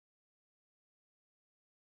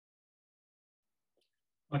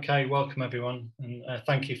Okay, welcome everyone, and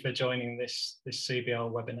thank you for joining this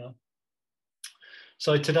CBL webinar.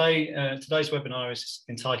 So today's webinar is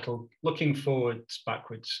entitled Looking Forwards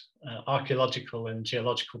Backwards, Archaeological and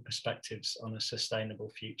Geological Perspectives on a Sustainable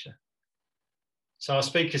Future. So our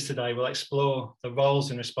speakers today will explore the roles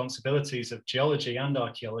and responsibilities of geology and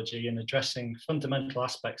archaeology in addressing fundamental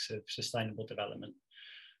aspects of sustainable development.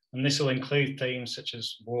 And this will include themes such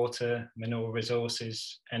as water, mineral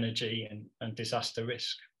resources, energy, and disaster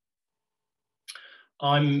risk.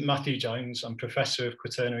 I'm Matthew Jones. I'm Professor of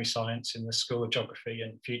Quaternary Science in the School of Geography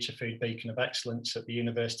and Future Food Beacon of Excellence at the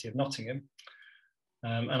University of Nottingham.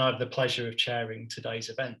 And I have the pleasure of chairing today's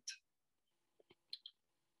event.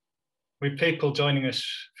 With people joining us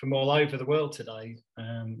from all over the world today,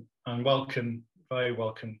 and welcome, very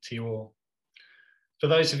welcome to you all. For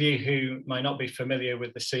those of you who may not be familiar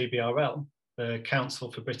with the CBRL, the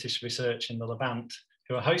Council for British Research in the Levant,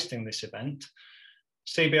 who are hosting this event,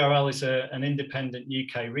 CBRL is an independent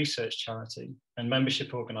UK research charity and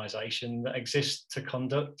membership organisation that exists to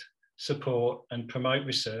conduct, support and promote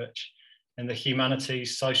research in the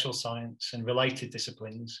humanities, social science and related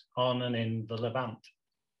disciplines on and in the Levant.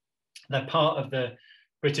 They're part of the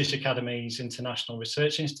British Academy's International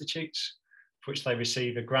Research Institutes, for which they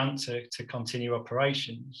receive a grant to continue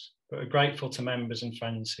operations, but are grateful to members and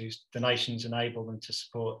friends whose donations enable them to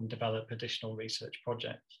support and develop additional research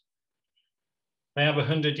projects. They have a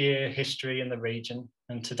 100-year history in the region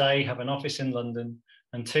and today have an office in London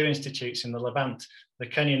and two institutes in the Levant, the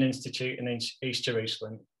Kenyon Institute in East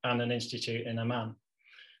Jerusalem and an institute in Amman,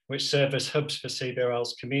 which serve as hubs for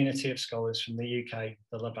CBRL's community of scholars from the UK,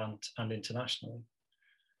 the Levant and internationally.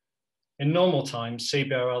 In normal times,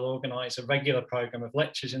 CBRL organise a regular programme of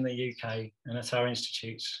lectures in the UK and at our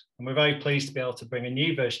institutes, and we're very pleased to be able to bring a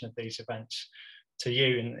new version of these events to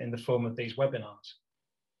you in the form of these webinars.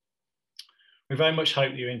 We very much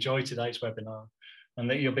hope you enjoy today's webinar and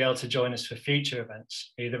that you'll be able to join us for future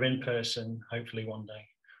events, either in person, hopefully one day,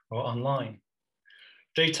 or online.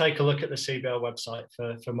 Do take a look at the CBRL website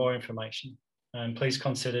for more information, and please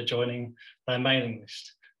consider joining their mailing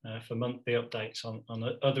list for monthly updates on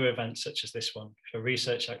other events such as this one, for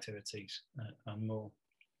research activities and more.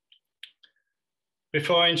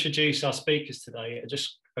 Before I introduce our speakers today,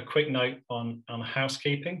 just a quick note on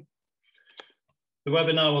housekeeping. The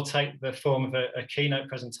webinar will take the form of a keynote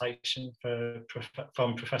presentation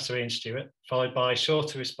from Professor Ian Stewart, followed by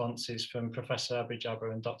shorter responses from Professor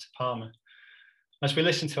Abu-Jaber and Dr. Palmer. As we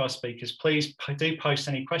listen to our speakers, please do post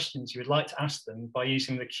any questions you would like to ask them by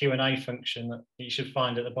using the Q&A function that you should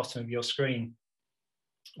find at the bottom of your screen.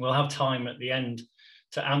 We'll have time at the end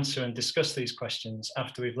to answer and discuss these questions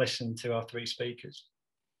after we've listened to our three speakers.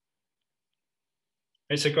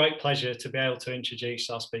 It's a great pleasure to be able to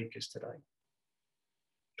introduce our speakers today.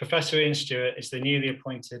 Professor Ian Stewart is the newly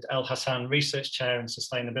appointed El Hassan Research Chair in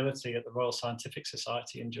Sustainability at the Royal Scientific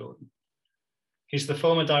Society in Jordan. He's the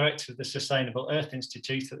former director of the Sustainable Earth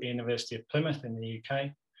Institute at the University of Plymouth in the UK.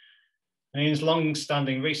 And Ian's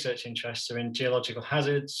long-standing research interests are in geological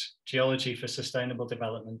hazards, geology for sustainable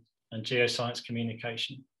development, and geoscience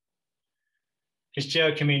communication. His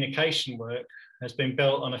geocommunication work has been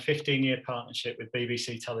built on a 15-year partnership with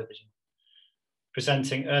BBC Television,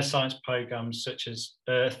 presenting earth science programmes such as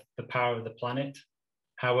Earth, the Power of the Planet,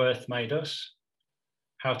 How Earth Made Us,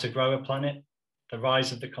 How to Grow a Planet, The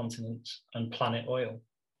Rise of the Continents, and Planet Oil.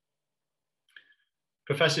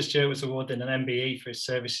 Professor Stewart was awarded an MBE for his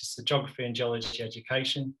services to geography and geology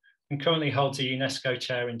education and currently holds a UNESCO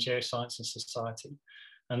chair in Geoscience and Society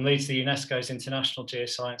and leads the UNESCO's International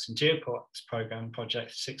Geoscience and Geoports Programme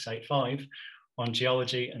Project 685 on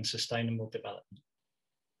geology and sustainable development.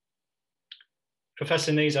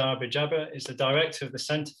 Professor Nizar Abu-Jaber is the director of the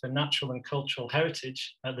Centre for Natural and Cultural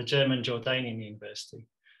Heritage at the German Jordanian University,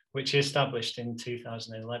 which he established in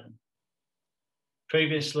 2011.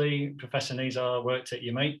 Previously, Professor Nizar worked at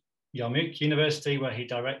Yarmouk University, where he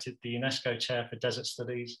directed the UNESCO Chair for Desert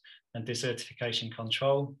Studies and Desertification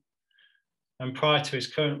Control. And prior to his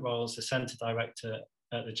current role as the Centre Director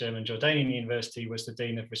at the German Jordanian University, was the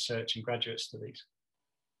Dean of Research and Graduate Studies.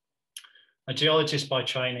 A geologist by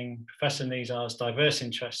training, Professor Nizar's diverse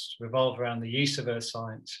interests revolve around the use of earth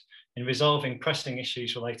science in resolving pressing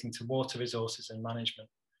issues relating to water resources and management,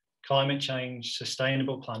 climate change,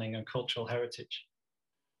 sustainable planning and cultural heritage.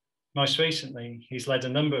 Most recently, he's led a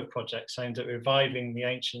number of projects aimed at reviving the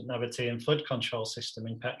ancient Nabatean flood control system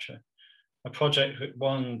in Petra, a project that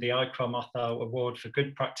won the ICROM Othal Award for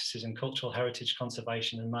Good Practices in Cultural Heritage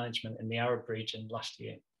Conservation and Management in the Arab region last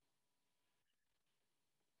year.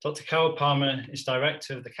 Dr. Carol Palmer is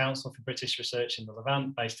Director of the Council for British Research in the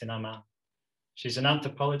Levant, based in Amman. She's an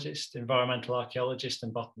anthropologist, environmental archaeologist,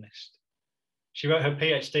 and botanist. She wrote her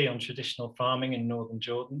PhD on traditional farming in northern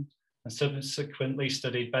Jordan and subsequently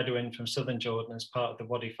studied Bedouin from southern Jordan as part of the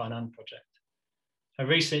Wadi Fanan project. Her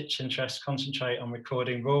research interests concentrate on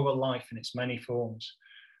recording rural life in its many forms,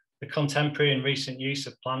 the contemporary and recent use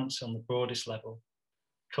of plants on the broadest level,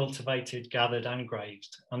 cultivated, gathered, and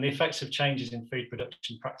grazed, and the effects of changes in food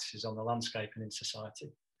production practices on the landscape and in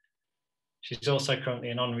society. She's also currently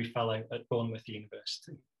an honorary fellow at Bournemouth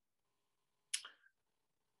University.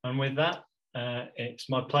 And with that, it's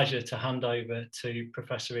my pleasure to hand over to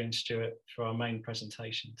Professor Ian Stewart for our main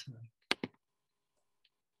presentation today.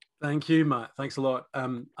 Thank you, Matt. Thanks a lot.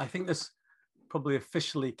 I think this probably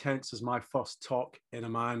officially counts as my first talk in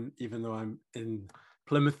Amman, even though I'm in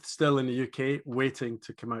Plymouth, still in the UK, waiting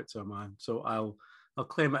to come out to Amman. So I'll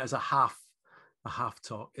claim it as a half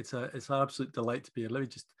talk. It's an absolute delight to be here. Let me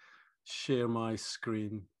just share my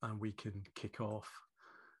screen and we can kick off.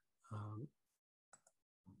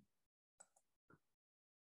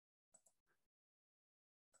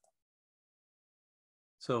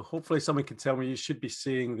 So hopefully someone can tell me. You should be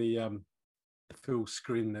seeing the full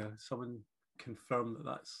screen there. Someone confirm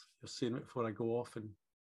that you're seeing it before I go off. And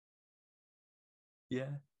yeah.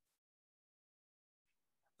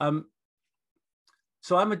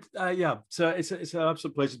 So I'm so it's an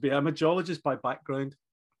absolute pleasure to be here. I'm a geologist by background.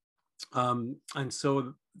 And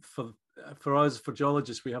so for us, for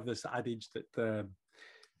geologists, we have this adage that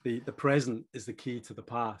the present is the key to the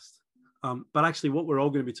past. But actually what we're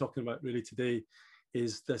all going to be talking about really today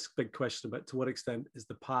is this big question about to what extent is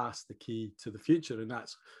the past the key to the future, and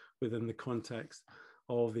that's within the context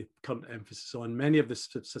of the current emphasis on many of the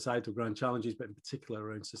societal grand challenges, but in particular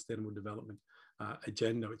around sustainable development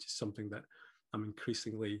agenda, which is something that I'm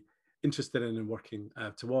increasingly interested in and working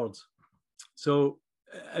towards. So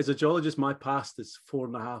as a geologist, my past is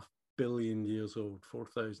 4.5 billion years old,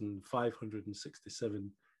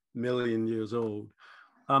 4,567 million years old.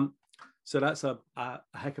 So that's a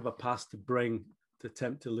heck of a past to bring to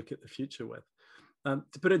attempt to look at the future with.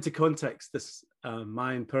 To put it into context, this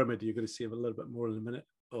Mayan pyramid you're going to see a little bit more in a minute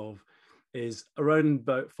of is around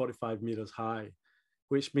about 45 meters high,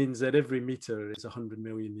 which means that every meter is 100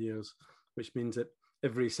 million years, which means that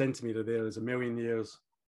every centimeter there is 1 million years.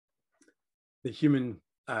 The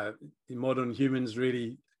modern humans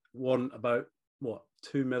really want about,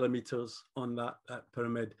 2 millimeters on that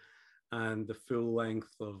pyramid, and the full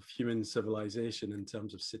length of human civilization in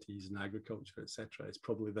terms of cities and agriculture, etc. is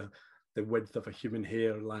probably the width of a human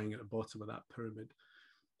hair lying at the bottom of that pyramid.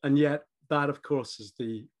 And yet that, of course, is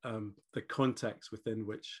the context within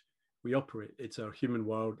which we operate. It's our human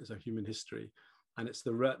world, it's our human history, and it's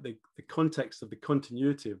the context of the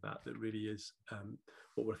continuity of that really is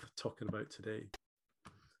what we're talking about today.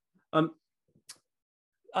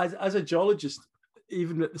 As a geologist,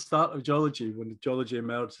 even at the start of geology, when geology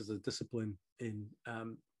emerged as a discipline in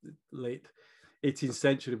the late 18th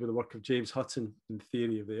century with the work of James Hutton in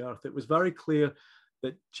Theory of the Earth, it was very clear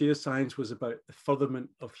that geoscience was about the furtherment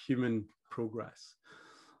of human progress.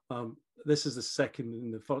 This is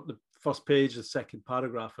the first page, the second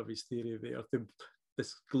paragraph of his Theory of the Earth.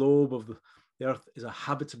 This globe of the Earth is a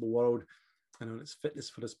habitable world, and on its fitness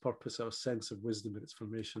for this purpose, our sense of wisdom and its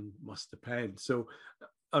formation must depend. So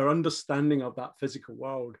our understanding of that physical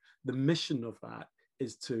world, the mission of that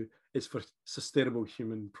is for sustainable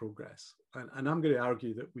human progress. And I'm going to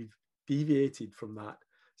argue that we've deviated from that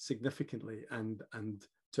significantly and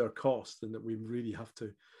to our cost, and that we really have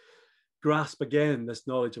to grasp again this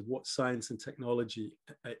knowledge of what science and technology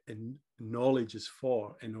and knowledge is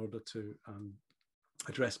for in order to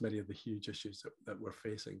address many of the huge issues that we're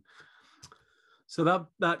facing. So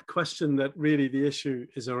that question, that really the issue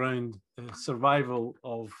is around the survival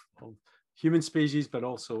of human species, but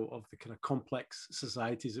also of the kind of complex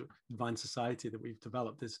societies, advanced society that we've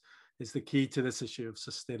developed is the key to this issue of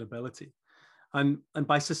sustainability. And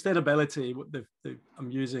by sustainability,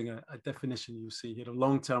 I'm using a definition you see here of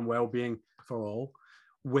long-term well-being for all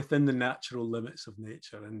within the natural limits of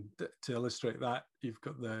nature. And to illustrate that, you've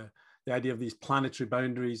got the idea of these planetary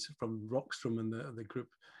boundaries from Rockstrom and the group,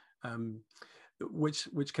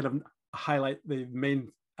 which kind of highlight the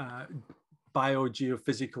main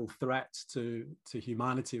biogeophysical threats to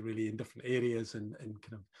humanity really in different areas, and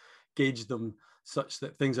kind of gauge them such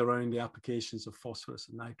that things around the applications of phosphorus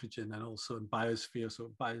and nitrogen and also in biosphere,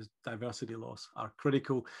 so biodiversity loss, are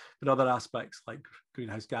critical, but other aspects like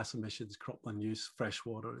greenhouse gas emissions, cropland use, fresh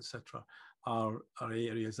water, etc., are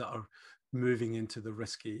areas that are moving into the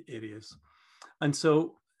risky areas. And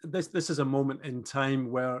so this is a moment in time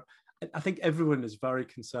where I think everyone is very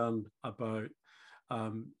concerned about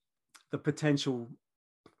the potential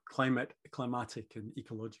climatic and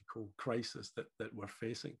ecological crisis that we're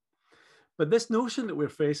facing. But this notion that we're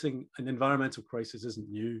facing an environmental crisis isn't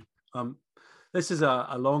new. This is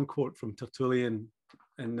a long quote from Tertullian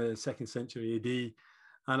in the 2nd century AD,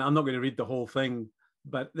 and I'm not going to read the whole thing,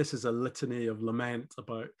 but this is a litany of lament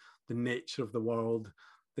about the nature of the world,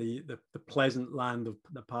 the pleasant land of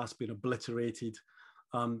the past being obliterated,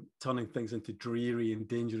 turning things into dreary and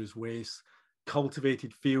dangerous wastes.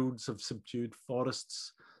 Cultivated fields have subdued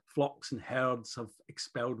forests, flocks and herds have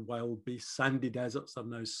expelled wild beasts, sandy deserts are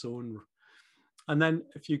now sown. And then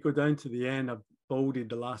if you go down to the end, I've bolded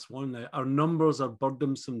the last one there, our numbers are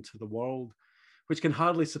burdensome to the world, which can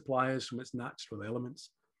hardly supply us from its natural elements.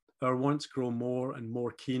 Our wants grow more and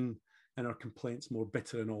more keen, and our complaints more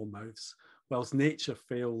bitter in all mouths, whilst nature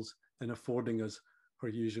fails in affording us her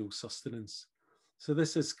usual sustenance. So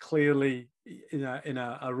this is clearly in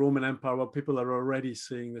a Roman Empire where people are already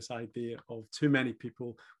seeing this idea of too many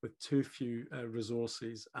people with too few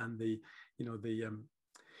resources, and the kind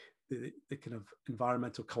of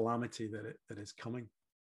environmental calamity that is coming.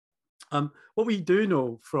 What we do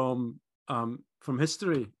know from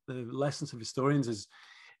history, the lessons of historians, is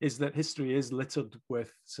that history is littered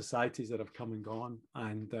with societies that have come and gone.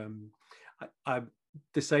 And I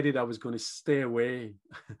decided I was going to stay away,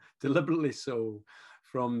 deliberately so,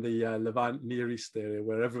 from the Levant Near East area,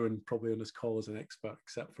 where everyone probably on this call is an expert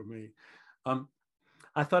except for me.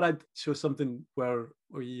 I thought I'd show something where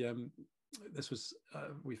we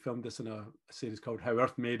filmed this in a series called How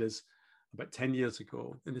Earth Made Us about 10 years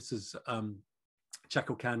ago. And this is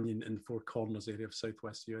Chaco Canyon in the Four Corners area of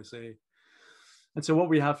Southwest USA. And so what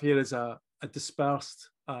we have here is a dispersed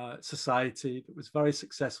society that was very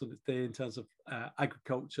successful in its day in terms of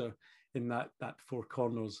agriculture in that Four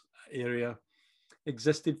Corners area.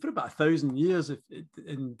 Existed for about 1,000 years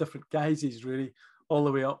in different guises, really, all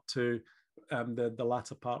the way up to the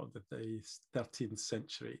latter part of the 13th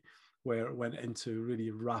century, where it went into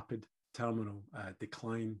really rapid terminal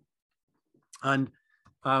decline. And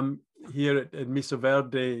here at Mesa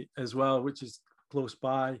Verde as well, which is close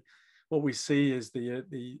by, what we see is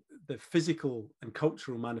the physical and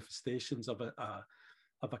cultural manifestations of a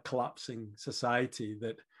collapsing society,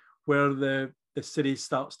 that where the city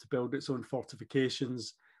starts to build its own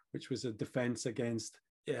fortifications, which was a defense against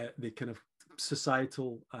the kind of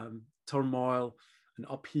societal turmoil and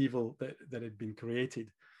upheaval that had been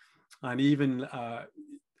created. And even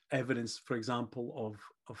evidence, for example,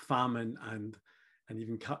 of famine and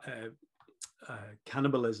even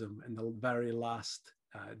cannibalism in the very last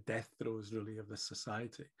death throes, really, of this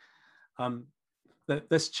society.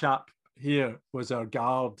 This chap here was our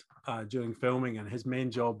guard during filming, and his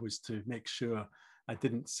main job was to make sure I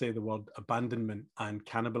didn't say the word abandonment and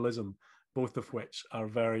cannibalism, both of which are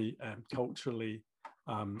very culturally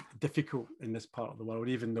difficult in this part of the world,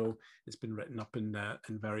 even though it's been written up in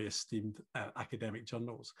very esteemed academic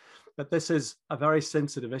journals. But this is a very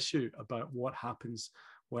sensitive issue about what happens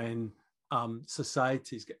when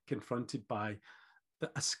societies get confronted by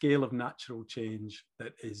a scale of natural change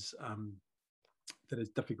that is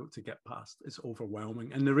difficult to get past. It's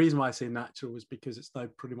overwhelming. And the reason why I say natural is because it's now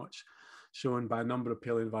pretty much shown by a number of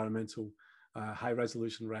paleoenvironmental high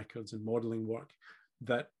resolution records and modeling work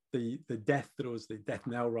that the death throes, the death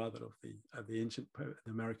knell rather, of the ancient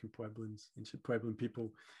American Pueblans, ancient Pueblan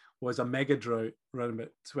people, was a mega drought around about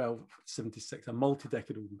 1276, a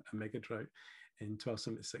multi-decadal mega drought in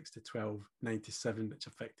 1276 to 1297, which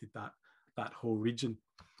affected that whole region.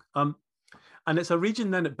 And it's a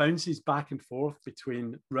region then that bounces back and forth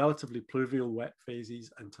between relatively pluvial wet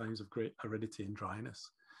phases and times of great aridity and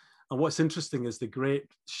dryness. And what's interesting is the great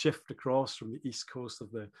shift across from the east coast of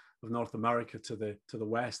North America to the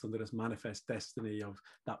west under this manifest destiny of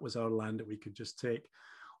that was our land that we could just take,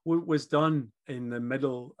 was done in the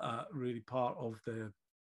middle really part of the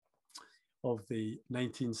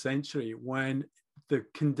 19th century, when the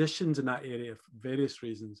conditions in that area, for various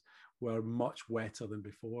reasons, were much wetter than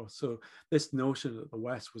before. So this notion that the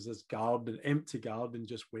West was this garden, empty garden,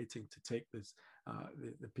 just waiting to take this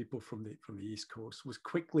the people from the East Coast, was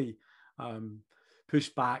quickly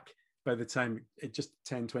pushed back by the time it just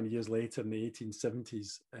 10, 20 years later in the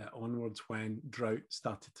 1870s onwards, when drought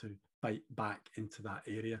started to bite back into that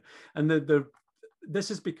area. And this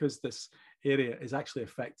is because this area is actually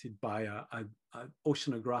affected by an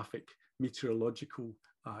oceanographic meteorological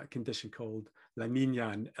condition called La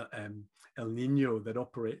Nina and El Nino that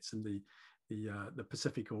operates in the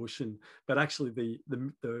Pacific Ocean. But actually the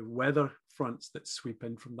weather fronts that sweep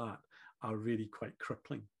in from that are really quite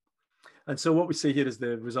crippling. And so what we see here is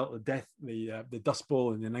the result of death, the Dust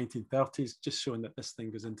Bowl in the 1930s, just showing that this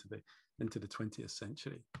thing goes into the 20th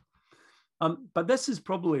century. But this is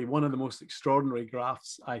probably one of the most extraordinary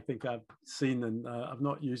graphs I think I've seen, and I've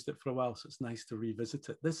not used it for a while, so it's nice to revisit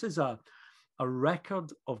it. This is a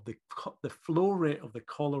record of the flow rate of the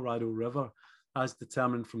Colorado River as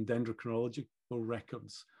determined from dendrochronological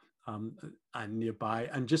records and nearby.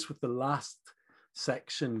 And just with the last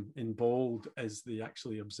section in bold is the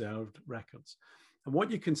actually observed records. And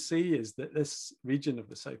what you can see is that this region of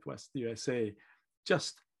the Southwest USA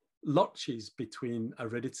just lurches between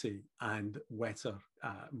aridity and wetter,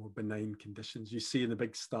 more benign conditions. You see in the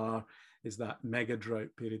big star is that mega drought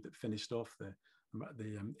period that finished off the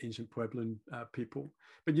ancient Puebloan people.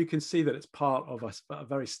 But you can see that it's part of a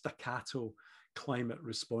very staccato climate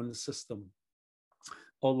response system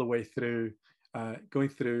all the way through, going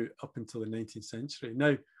through up until the 19th century.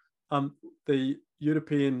 Now, the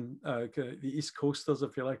European, the East Coasters,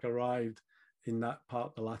 if you like, arrived in that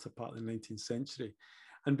part, the latter part of the 19th century.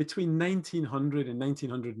 And between 1900 and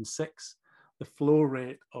 1906, the flow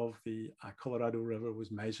rate of the Colorado River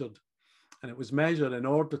was measured. And it was measured in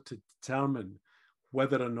order to determine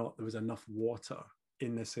whether or not there was enough water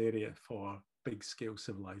in this area for big scale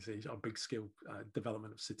civilization or big scale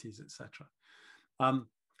development of cities, etc.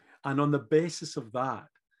 And on the basis of that,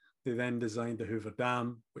 they then designed the Hoover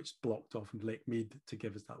Dam, which blocked off Lake Mead to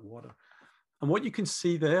give us that water. And what you can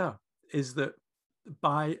see there is that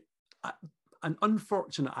by an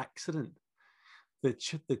unfortunate accident, the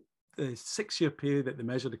 6-year period that they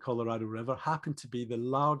measured the Colorado River happened to be the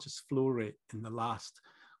largest flow rate in the last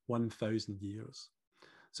 1,000 years.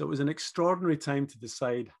 So it was an extraordinary time to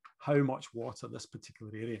decide how much water this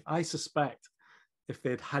particular area. I suspect if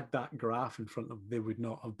they'd had that graph in front of them, they would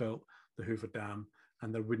not have built the Hoover Dam,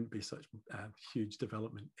 and there wouldn't be such huge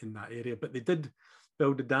development in that area. But they did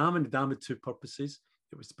build a dam, and the dam had two purposes.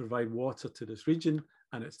 It was to provide water to this region,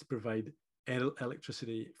 and it's to provide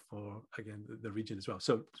electricity for, again, the region as well.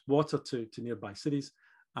 So water to nearby cities,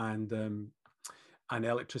 and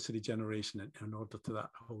electricity generation in order to that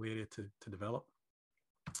whole area to develop.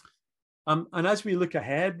 And as we look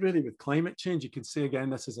ahead, really, with climate change, you can see again,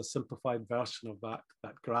 this is a simplified version of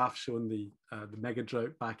that graph showing the mega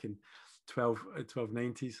drought back in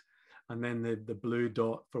 1290s, and then the blue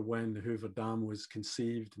dot for when the Hoover Dam was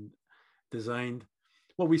conceived and designed.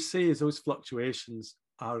 What we see is those fluctuations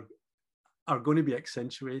are going to be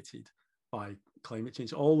accentuated by climate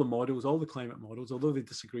change. All the models, all the climate models, although they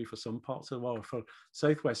disagree for some parts of the world, for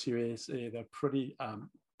Southwest USA, they're pretty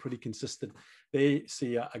consistent. They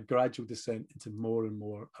see a gradual descent into more and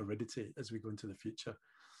more aridity as we go into the future.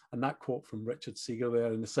 And that quote from Richard Seeger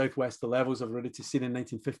there, in the Southwest, the levels of aridity seen in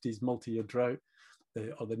 1950s multi-year drought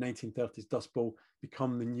or the 1930s Dust Bowl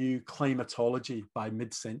become the new climatology by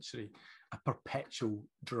mid-century, a perpetual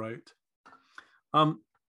drought.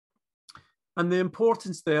 And the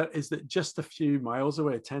importance there is that just a few miles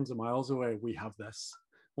away, tens of miles away, we have this,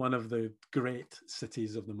 one of the great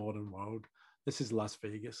cities of the modern world. This is Las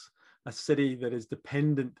Vegas, a city that is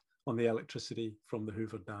dependent on the electricity from the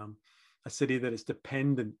Hoover Dam, a city that is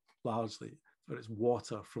dependent largely for its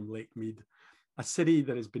water from Lake Mead, a city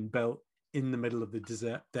that has been built in the middle of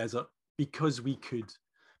the desert because we could,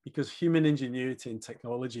 because human ingenuity and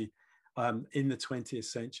technology in the 20th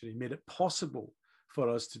century made it possible for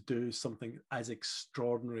us to do something as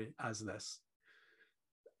extraordinary as this.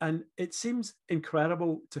 And it seems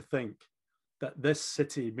incredible to think that this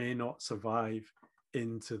city may not survive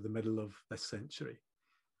into the middle of this century.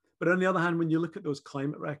 But on the other hand, when you look at those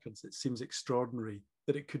climate records, it seems extraordinary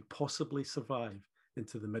that it could possibly survive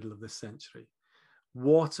into the middle of this century.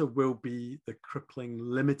 Water will be the crippling,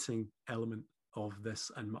 limiting element of this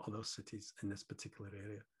and other cities in this particular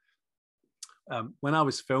area. When I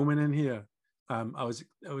was filming in here, I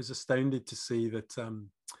was astounded to see that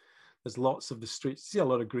there's lots of the streets. You see a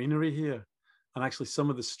lot of greenery here, and actually some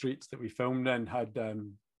of the streets that we filmed in had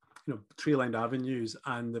tree-lined avenues,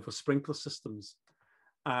 and there were sprinkler systems,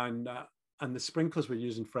 and the sprinklers were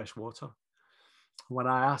using fresh water. When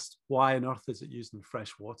I asked why on earth is it using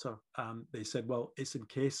fresh water, they said, well, it's in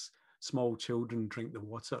case small children drink the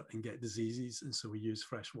water and get diseases, and so we use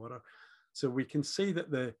fresh water. So we can see that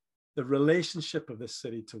the relationship of this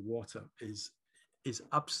city to water is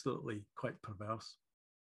absolutely quite perverse.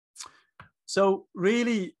 So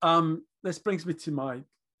really, this brings me to my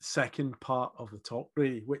second part of the talk,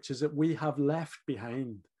 really, which is that we have left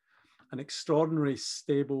behind an extraordinary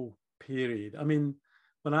stable period. I mean,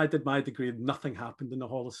 when I did my degree, nothing happened in the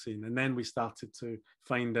Holocene, and then we started to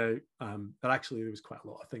find out that actually there was quite a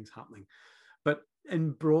lot of things happening. But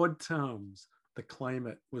in broad terms, the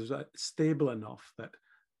climate was stable enough that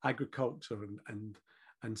agriculture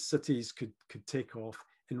and cities could take off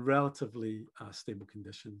in relatively stable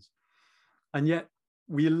conditions. And yet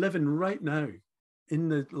we are living right now in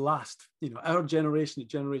the last, our generation, the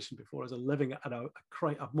generation before us are living at a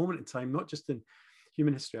moment in time, not just in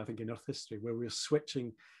human history, I think in Earth history, where we're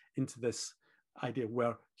switching into this idea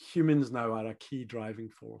where humans now are a key driving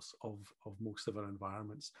force of most of our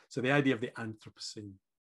environments. So the idea of the Anthropocene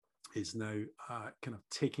is now kind of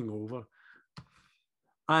taking over.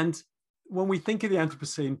 And when we think of the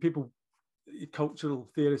Anthropocene, cultural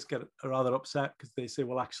theorists get rather upset because they say,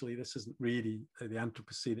 well, actually, this isn't really the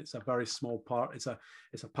Anthropocene. It's a very small part. It's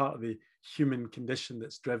a part of the human condition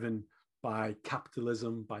that's driven by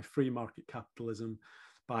capitalism, by free market capitalism,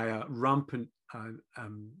 by a rampant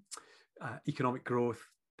economic growth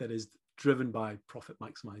that is driven by profit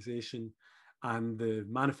maximization, and the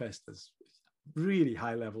manifest as really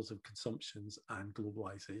high levels of consumptions and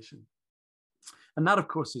globalization. And that, of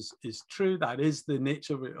course, is true. That is the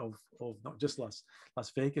nature of not just Las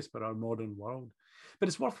Vegas, but our modern world. But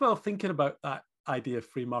it's worthwhile thinking about that idea of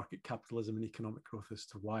free market capitalism and economic growth as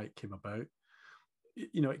to why it came about.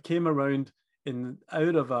 It came around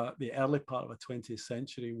out of the early part of the 20th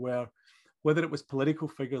century, where whether it was political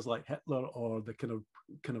figures like Hitler or the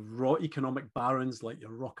kind of raw economic barons like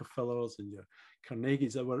your Rockefellers and your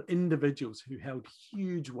Carnegies, there were individuals who held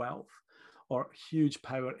huge wealth or huge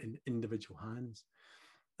power in individual hands.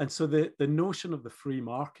 And so the notion of the free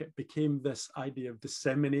market became this idea of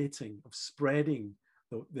disseminating, of spreading,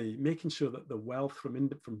 making sure that the wealth from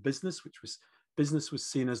business, business was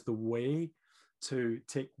seen as the way to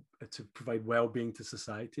provide well-being to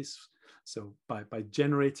societies. So by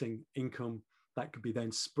generating income, that could be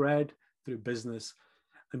then spread through business,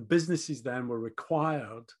 and businesses then were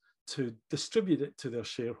required to distribute it to their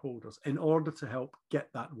shareholders in order to help get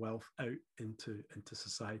that wealth out into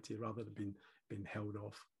society rather than being held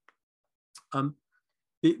off.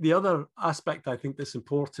 The other aspect I think that's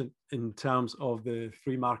important in terms of the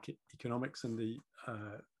free market economics and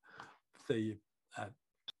the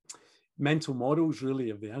mental models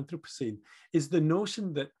really of the Anthropocene is the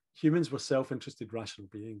notion that humans were self-interested rational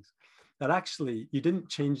beings. That actually you don't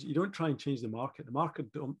try and change the market.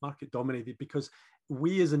 The market dominated because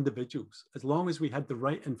we as individuals, as long as we had the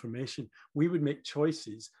right information, we would make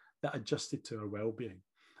choices that adjusted to our well-being.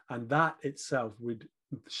 And that itself would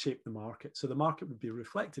shape the market. So the market would be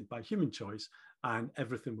reflected by human choice and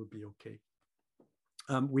everything would be okay.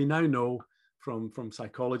 We now know from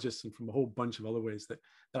psychologists and from a whole bunch of other ways that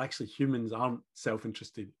actually humans aren't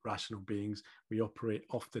self-interested rational beings. We operate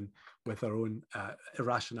often with our own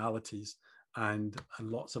irrationalities and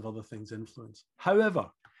lots of other things influence. However,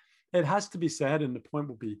 it has to be said, and the point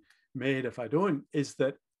will be made if I don't, is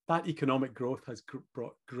that economic growth has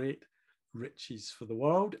brought great riches for the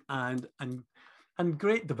world and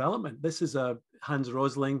great development. This is Hans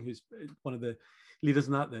Rosling, who's one of the leaders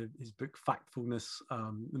in that, his book Factfulness,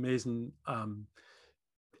 amazing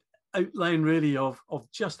outline really of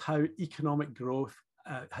just how economic growth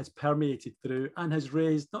has permeated through and has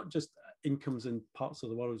raised not just incomes in parts of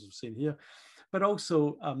the world as we've seen here, but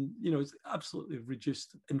also it's absolutely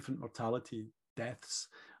reduced infant mortality, deaths.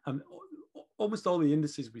 Almost all the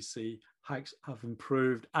indices we see have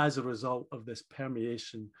improved as a result of this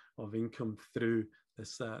permeation of income through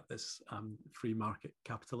this free market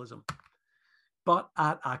capitalism, but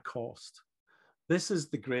at a cost. This is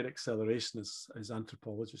the great acceleration, as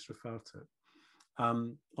anthropologists refer to it.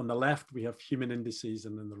 On the left, we have human indices,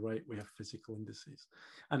 and on the right, we have physical indices.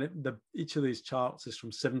 And each of these charts is from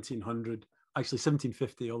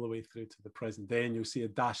 1750 all the way through to the present day, and you'll see a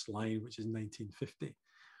dashed line, which is 1950.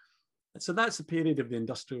 So that's the period of the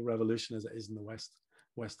Industrial Revolution as it is in the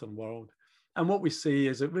Western world. And what we see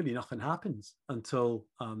is that really nothing happens until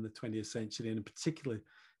the 20th century, and particularly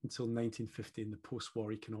until 1950 in the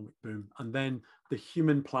post-war economic boom. And then the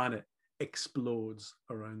human planet explodes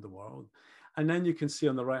around the world. And then you can see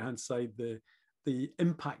on the right-hand side the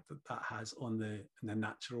impact that has on the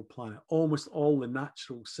natural planet. Almost all the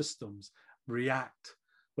natural systems react,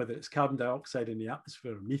 whether it's carbon dioxide in the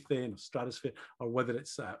atmosphere, or methane, or stratosphere, or whether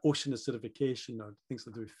it's ocean acidification, or things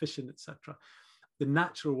to do with fishing, etc. The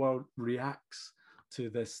natural world reacts to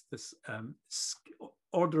this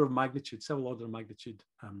order of magnitude, several order of magnitude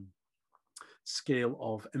scale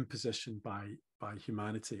of imposition by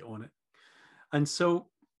humanity on it. And so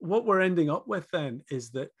what we're ending up with then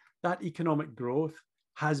is that economic growth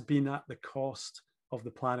has been at the cost of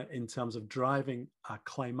the planet in terms of driving a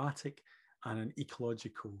climatic and an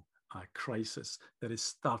ecological crisis that is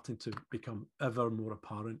starting to become ever more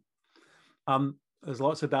apparent. There's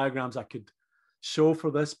lots of diagrams I could show for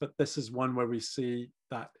this, but this is one where we see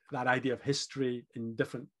that idea of history in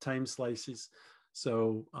different time slices.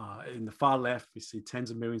 So in the far left, we see tens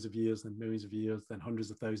of millions of years, then millions of years, then hundreds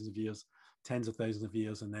of thousands of years tens of thousands of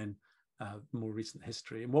years, and then more recent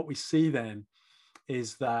history. And what we see then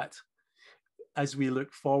is that as we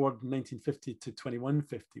look forward 1950 to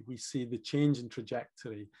 2150, we see the change in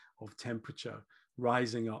trajectory of temperature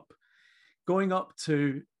rising up, going up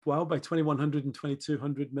to, well, by 2100 and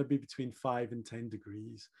 2200, maybe between 5 and 10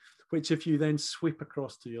 degrees, which if you then sweep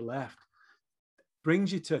across to your left,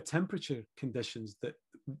 brings you to temperature conditions that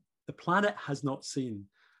the planet has not seen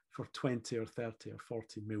for 20 or 30 or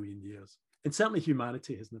 40 million years. And certainly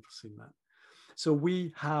humanity has never seen that. So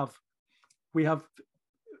we have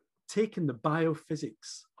taken the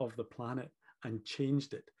biophysics of the planet and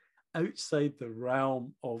changed it outside the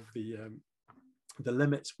realm of the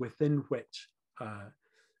limits within which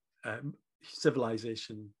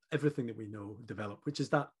civilization, everything that we know, developed, which is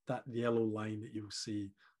that yellow line that you'll see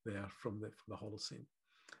there from the Holocene.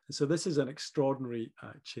 And so this is an extraordinary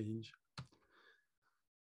change.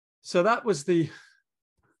 So that was the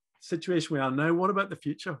situation we are now. What about the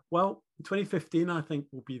future? Well, 2015, I think,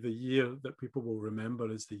 will be the year that people will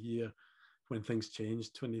remember as the year when things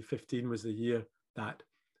changed. 2015 was the year that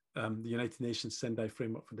the United Nations Sendai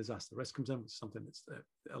Framework for Disaster Risk comes in, which is something that's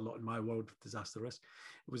a lot in my world of disaster risk.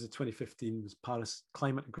 It was the 2015 was Paris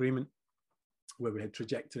Climate Agreement, where we had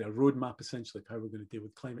trajectory, a roadmap essentially of how we're going to deal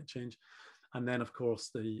with climate change. And then, of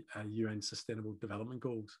course, the UN Sustainable Development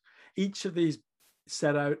Goals. Each of these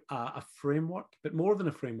set out a framework, but more than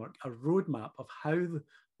a framework, a roadmap of how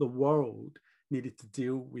the world needed to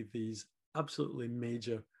deal with these absolutely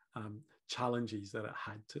major challenges that it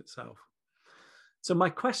had to itself. So my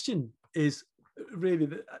question is really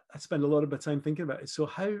that I spend a lot of my time thinking about it. So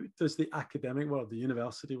how does the academic world, the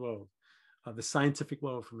university world, the scientific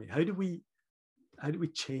world for me, how do we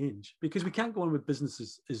change? Because we can't go on with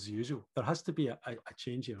business as usual. There has to be a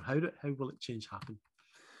change here. How will it change happen?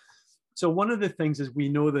 So one of the things is we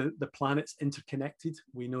know that the planet's interconnected.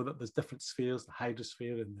 We know that there's different spheres, the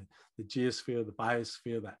hydrosphere and the geosphere, the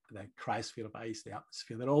biosphere, the cryosphere of ice, the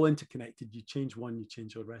atmosphere. They're all interconnected. You change one, you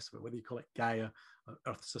change the rest of it, whether you call it Gaia or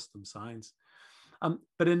Earth system science.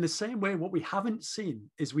 But in the same way, what we haven't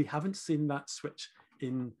seen is we haven't seen that switch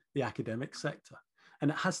in the academic sector.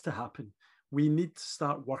 And it has to happen. We need to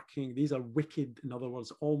start working. These are wicked, in other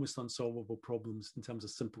words, almost unsolvable problems in terms of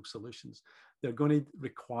simple solutions. They're going to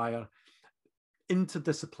require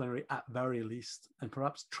interdisciplinary at very least, and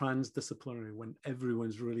perhaps transdisciplinary when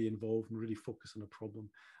everyone's really involved and really focused on a problem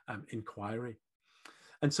inquiry.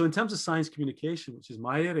 And so in terms of science communication, which is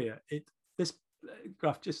my area, this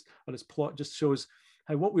graph or this plot just shows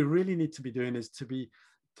how what we really need to be doing is to be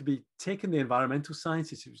taking the environmental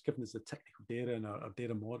sciences, which was given us the technical data and our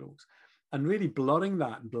data models, and really blurring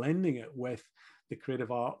that and blending it with the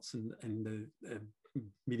creative arts and the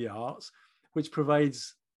media arts, which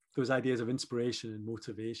provides those ideas of inspiration and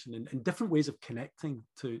motivation and different ways of connecting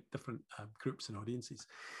to different groups and audiences,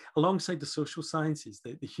 alongside the social sciences,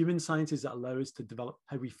 the human sciences that allow us to develop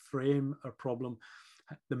how we frame our problem,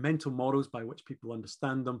 the mental models by which people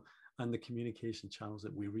understand them, and the communication channels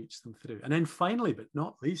that we reach them through. And then finally, but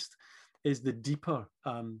not least, is the deeper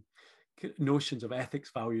notions of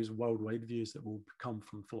ethics, values, worldwide views that will come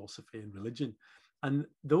from philosophy and religion. And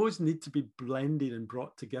those need to be blended and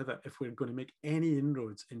brought together if we're going to make any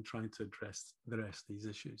inroads in trying to address the rest of these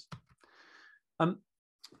issues.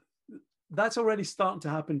 That's already starting to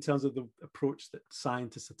happen in terms of the approach that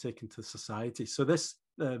scientists are taking to society. So this,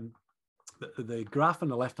 the graph on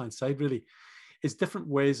the left-hand side really is different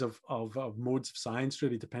ways of modes of science,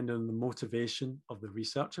 really depending on the motivation of the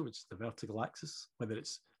researcher, which is the vertical axis, whether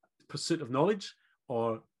it's pursuit of knowledge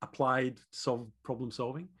or applied problem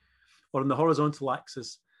solving, or on the horizontal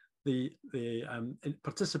axis, the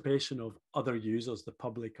participation of other users, the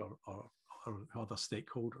public or other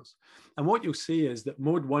stakeholders. And what you'll see is that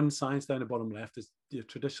mode one science down the bottom left is your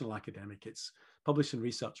traditional academic. It's publishing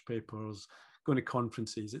research papers, going to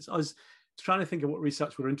conferences. It's us trying to think of what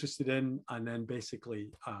research we're interested in and then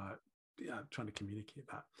basically trying to communicate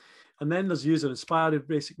that. And then there's user-inspired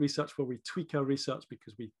basic research where we tweak our research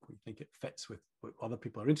because we think it fits with what other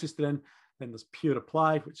people are interested in. Then there's pure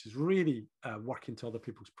applied, which is really working to other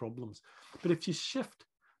people's problems. But if you shift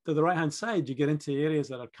to the right-hand side, you get into areas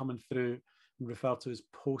that are coming through and referred to as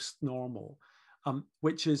post-normal,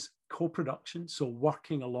 which is co-production, so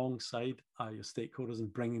working alongside your stakeholders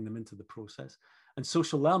and bringing them into the process, and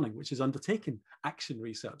social learning, which is undertaking action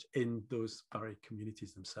research in those very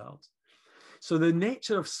communities themselves. So the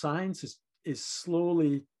nature of science is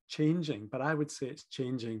slowly changing, but I would say it's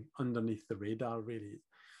changing underneath the radar, really.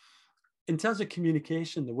 In terms of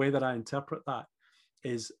communication, the way that I interpret that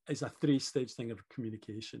is a three-stage thing of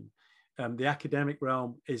communication. The academic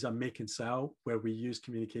realm is a make and sell, where we use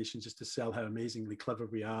communications just to sell how amazingly clever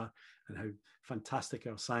we are and how fantastic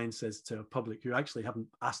our science is to a public who actually haven't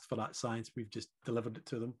asked for that science. We've just delivered it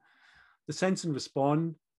to them. The sense and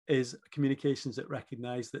respond is communications that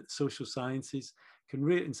recognize that social sciences can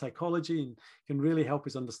really, in psychology, and can really help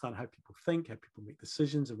us understand how people think, how people make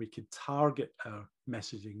decisions, and we can target our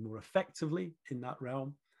messaging more effectively in that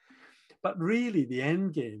realm. But really, the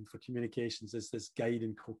end game for communications is this guide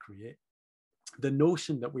and co-create. The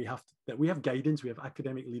notion that we have guidance, we have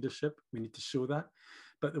academic leadership, we need to show that,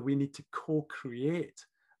 but that we need to co-create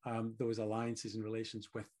those alliances and relations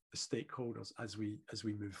with the stakeholders as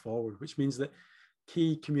we move forward, which means that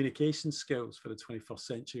key communication skills for the 21st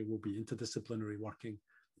century will be interdisciplinary working,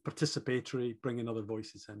 participatory, bringing other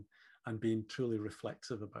voices in, and being truly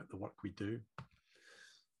reflexive about the work we do.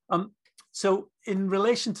 So in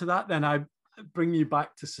relation to that, then I bring you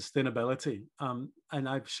back to sustainability. And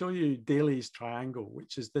I show you Daly's triangle,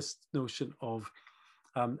 which is this notion of,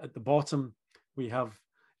 at the bottom, we have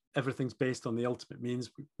everything's based on the ultimate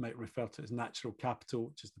means. We might refer to it as natural capital,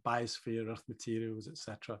 which is the biosphere, earth materials,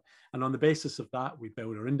 etc. And on the basis of that, we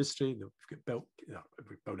build our industry, we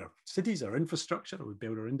build our cities, our infrastructure, we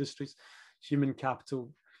build our industries, human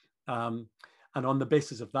capital. And on the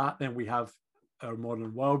basis of that, then we have our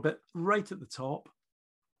modern world. But right at the top,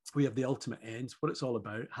 we have the ultimate ends, what it's all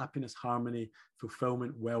about: happiness, harmony,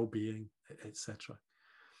 fulfillment, well-being, etc.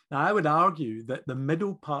 Now, I would argue that the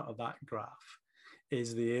middle part of that graph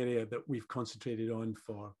is the area that we've concentrated on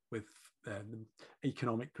with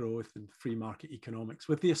economic growth and free market economics,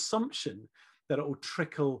 with the assumption that it will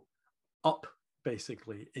trickle up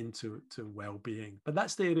basically into well-being. But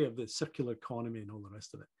that's the area of the circular economy and all the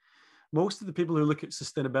rest of it. Most of the people who look at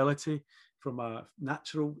sustainability from a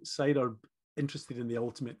natural side are interested in the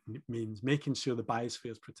ultimate means, making sure the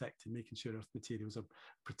biosphere is protected, making sure earth materials are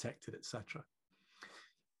protected, etc.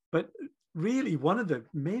 But really, one of the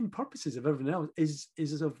main purposes of everything else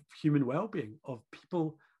is of human well-being, of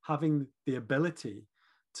people having the ability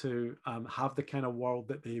to have the kind of world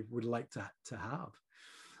that they would like to have.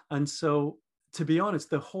 And so, to be honest,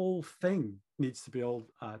 the whole thing needs to be all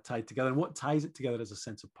tied together. And what ties it together is a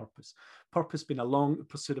sense of purpose. Purpose being a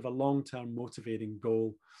pursuit of a long-term motivating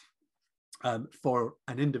goal for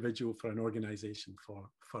an individual, for an organization, for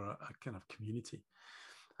a kind of community.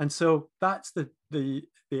 And so that's the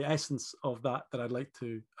essence of that I'd like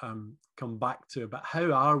to come back to, about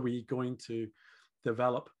how are we going to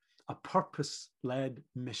develop a purpose-led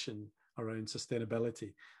mission around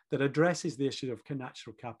sustainability that addresses the issue of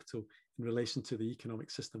natural capital in relation to the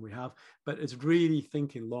economic system we have, but is really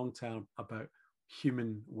thinking long-term about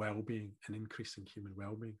human well-being and increasing human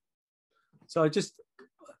well-being. So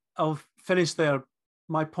I'll finish there.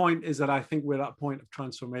 My point is that I think we're at a point of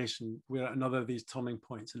transformation. We're at another of these turning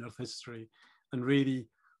points in Earth history, and really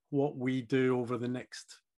what we do over the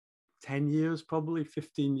next 10 years, probably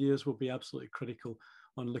 15 years, will be absolutely critical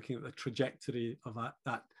on looking at the trajectory of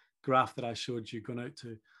that graph that I showed you, going out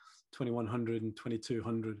to 2100 and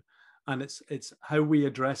 2200. And it's how we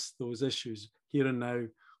address those issues here and now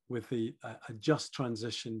with a just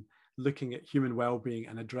transition, looking at human well-being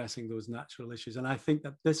and addressing those natural issues. And I think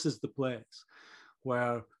that this is the place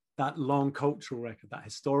where that long cultural record, that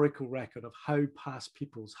historical record of how past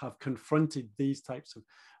peoples have confronted these types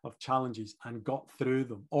of challenges and got through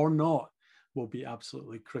them or not, will be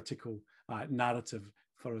absolutely critical narrative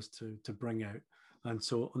for us to bring out. And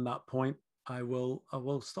so on that point, I will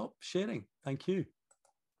stop sharing. Thank you.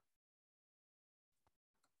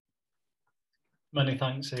 Many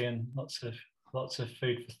thanks, Ian. Lots of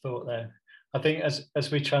food for thought there. I think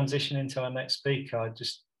as we transition into our next speaker, I'd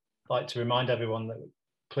just like to remind everyone that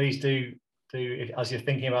please do as you're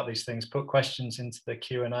thinking about these things, put questions into the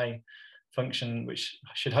Q&A function, which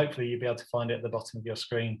should hopefully you'll be able to find it at the bottom of your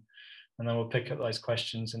screen, and then we'll pick up those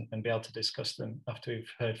questions and be able to discuss them after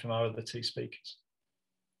we've heard from our other two speakers.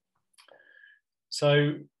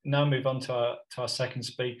 So now move on to our second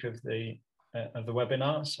speaker of the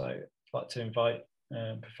webinar. So I'd like to invite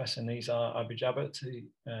Professor Nizar Abu-Jaber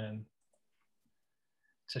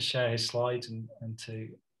to share his slides and to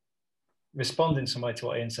respond in some way to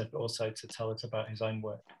what Ian said, but also to tell us about his own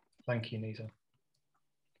work. Thank you, Nizar.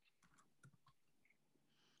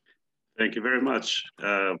 Thank you very much.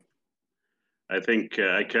 I think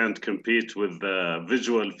I can't compete with the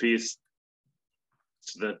visual feast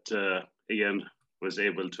that Ian was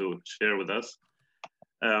able to share with us.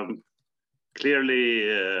 Clearly,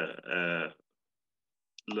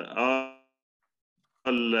 all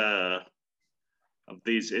of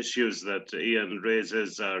these issues that Ian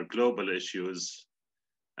raises are global issues,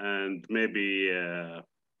 and maybe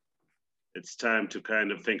it's time to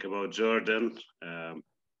kind of think about Jordan,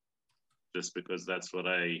 just because that's what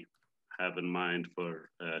I have in mind for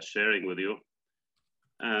sharing with you.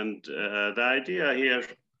 And the idea here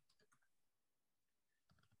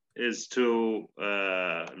is to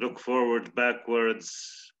look forward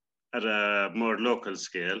backwards at a more local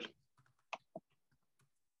scale.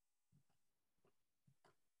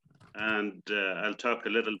 And I'll talk a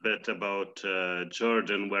little bit about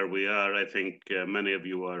Jordan, where we are. I think many of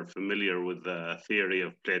you are familiar with the theory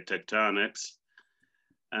of plate tectonics.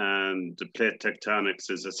 And plate tectonics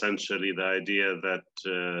is essentially the idea that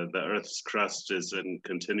the Earth's crust is in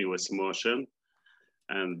continuous motion.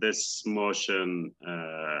 And this motion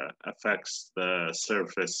affects the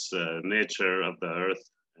surface nature of the Earth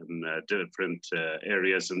in different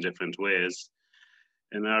areas in different ways.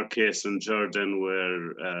 In our case in Jordan,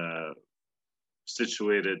 we're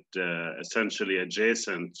situated essentially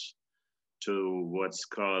adjacent to what's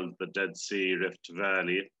called the Dead Sea Rift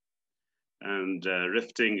Valley. And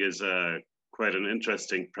rifting is quite an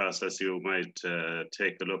interesting process. You might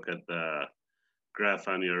take a look at the graph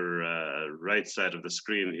on your right side of the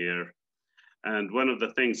screen here. And one of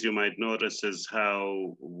the things you might notice is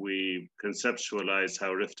how we conceptualize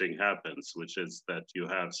how rifting happens, which is that you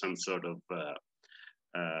have some sort of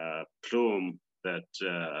plume that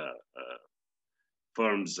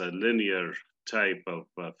forms a linear type of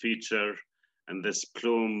feature. And this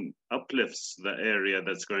plume uplifts the area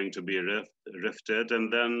that's going to be rifted.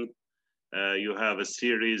 And then you have a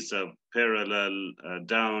series of parallel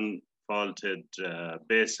down faulted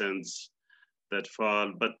basins that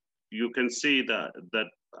fall. But you can see that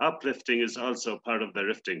uplifting is also part of the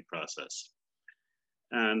rifting process.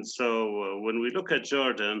 And so when we look at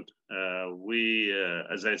Jordan, we,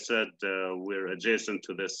 as I said, we're adjacent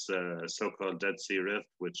to this so-called Dead Sea Rift,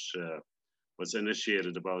 which was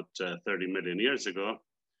initiated about 30 million years ago.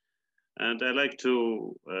 And I like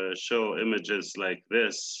to show images like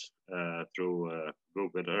this through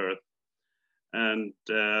Google Earth. And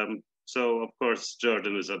so, of course,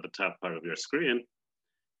 Jordan is at the top part of your screen.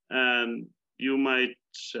 And you might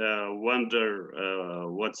wonder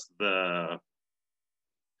what's the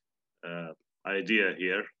idea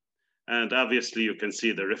here. And obviously you can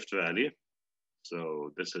see the Rift Valley.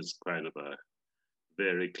 So this is kind of a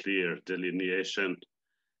very clear delineation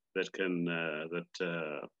that can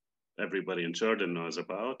everybody in Jordan knows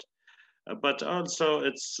about. But also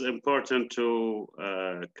it's important to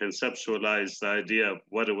conceptualize the idea of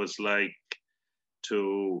what it was like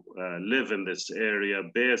to live in this area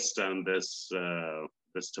based on this,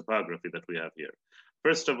 this topography that we have here.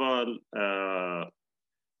 First of all,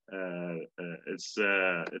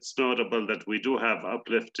 it's notable that we do have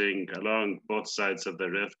uplifting along both sides of the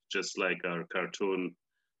rift, just like our cartoon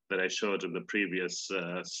that I showed in the previous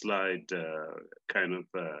slide kind of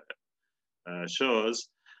shows.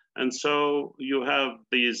 And so you have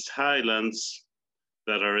these highlands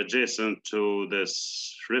that are adjacent to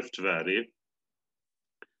this rift valley.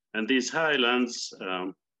 And these highlands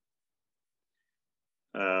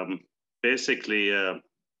basically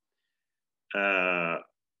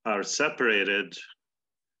are separated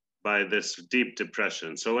by this deep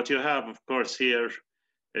depression. So what you have, of course, here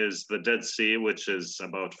is the Dead Sea, which is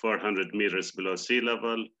about 400 meters below sea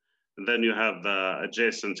level. And then you have the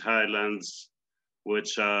adjacent highlands,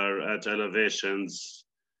 which are at elevations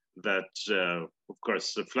that, of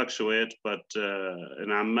course, fluctuate. But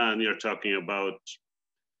in Amman, you're talking about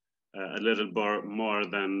a little more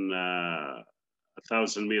than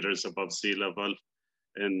 1,000 meters above sea level.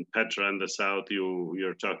 In Petra in the south,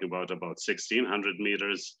 you're talking about 1,600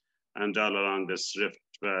 meters. And all along this rift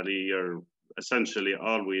valley, you're essentially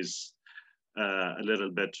always a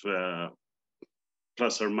little bit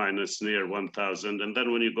plus or minus near 1,000. And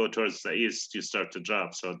then when you go towards the east, you start to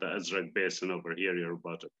drop. So the Azraq Basin over here, you're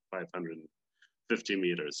about 550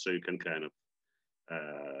 meters. So you can kind of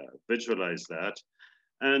visualize that.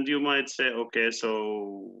 And you might say, okay,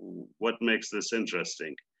 so what makes this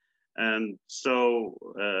interesting? And so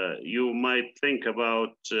you might think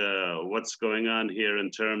about what's going on here in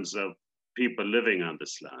terms of people living on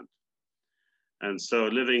this land. And so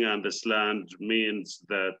living on this land means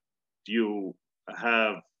that you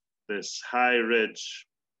have this high ridge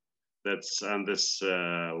that's on this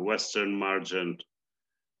western margin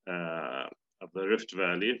of the Rift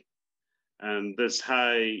Valley. And this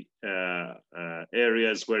high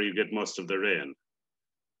areas where you get most of the rain,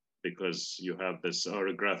 because you have this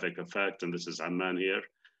orographic effect, and this is Amman here.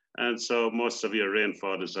 And so most of your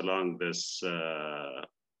rainfall is along this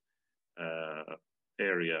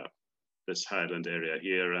area, this highland area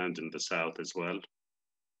here, and in the south as well.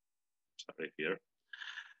 Sorry, here.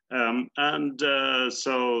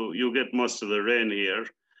 So you get most of the rain here,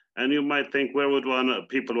 and you might think, where would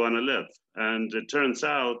people want to live? And it turns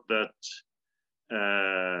out that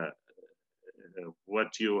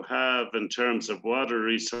what you have in terms of water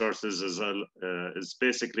resources is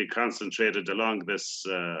basically concentrated along this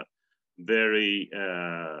very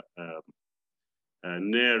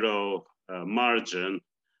narrow margin.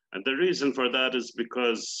 And the reason for that is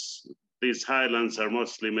because these highlands are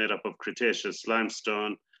mostly made up of Cretaceous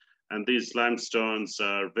limestone, and these limestones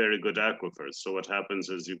are very good aquifers. So what happens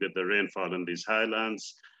is you get the rainfall in these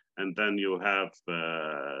highlands, and then you have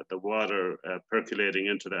the water percolating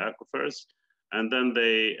into the aquifers, and then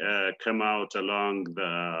they come out along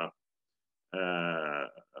the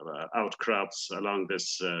outcrops along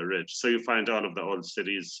this ridge. So you find all of the old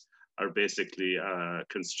cities are basically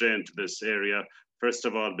constrained to this area, first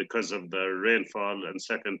of all, because of the rainfall, and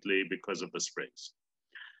secondly, because of the springs.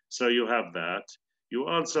 So you have that. You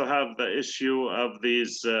also have the issue of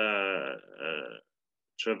these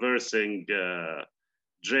traversing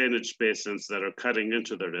drainage basins that are cutting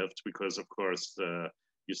into the rift, because of course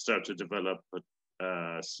you start to develop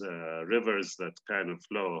rivers that kind of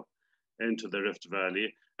flow into the Rift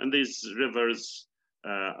Valley. And these rivers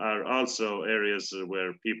are also areas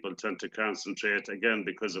where people tend to concentrate, again,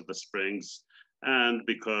 because of the springs and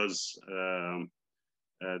because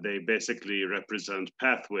they basically represent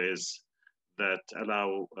pathways that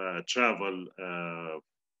allow travel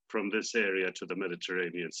from this area to the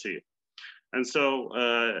Mediterranean Sea. And so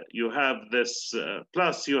you have this,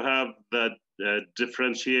 plus you have the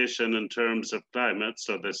differentiation in terms of climate.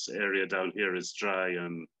 So this area down here is dry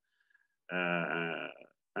and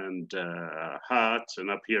hot,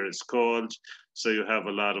 and up here is cold. So you have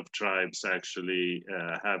a lot of tribes actually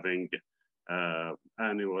having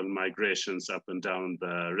annual migrations up and down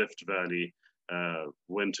the Rift Valley,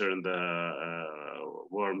 winter in the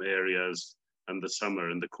warm areas and the summer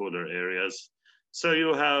in the cooler areas. So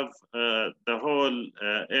you have the whole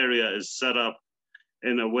area is set up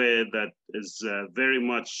in a way that is very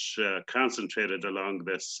much concentrated along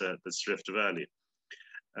this Rift Valley.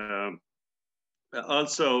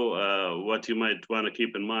 Also, what you might want to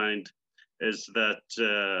keep in mind is that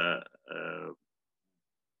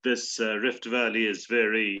this Rift Valley is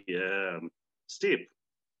very steep.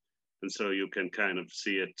 And so you can kind of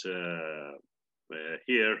see it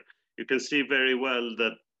here. You can see very well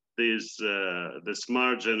that this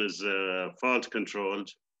margin is fault controlled,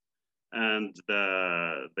 and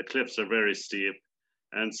the cliffs are very steep.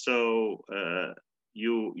 And so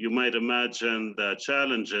you might imagine the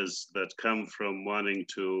challenges that come from wanting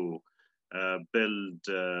to build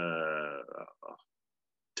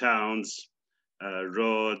towns,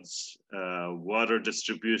 roads, water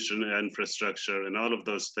distribution infrastructure, and all of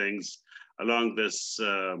those things along this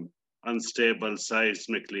unstable,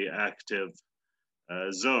 seismically active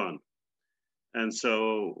zone. And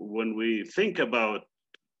so when we think about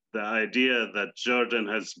the idea that Jordan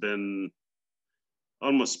has been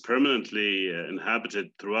almost permanently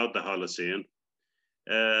inhabited throughout the Holocene,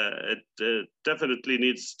 it definitely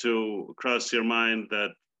needs to cross your mind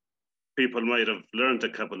that people might have learned a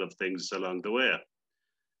couple of things along the way.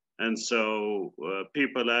 And so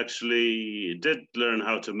people actually did learn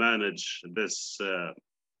how to manage this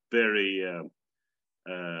very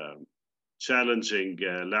challenging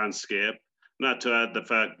landscape, not to add the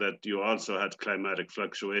fact that you also had climatic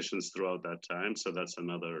fluctuations throughout that time. So that's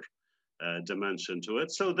another dimension to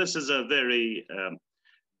it. So this is a very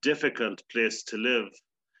difficult place to live.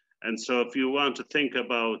 And so if you want to think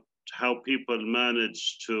about how people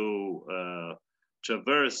manage to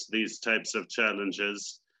traverse these types of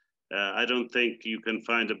challenges, I don't think you can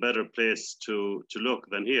find a better place to look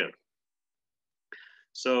than here.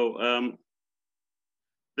 So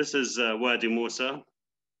this is Wadi Musa.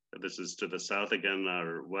 This is to the south, again,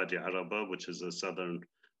 our Wadi Araba, which is the southern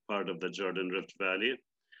part of the Jordan Rift Valley,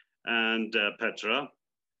 and Petra.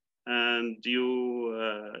 And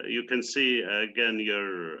you can see, again,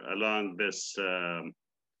 you're along this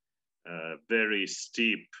very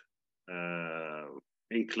steep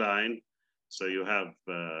incline. So you have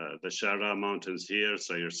the Shara Mountains here,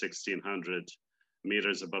 so you're 1,600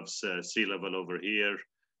 meters above sea level over here.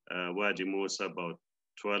 Wadi Musa about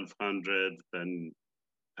 1,200, then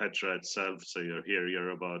Petra itself, so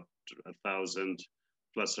you're about 1,000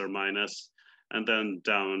 plus or minus, and then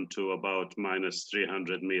down to about minus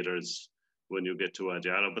 300 meters when you get to Wadi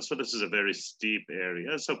Araba. So this is a very steep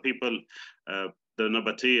area. So people, the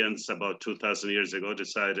Nabateans about 2,000 years ago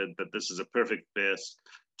decided that this is a perfect place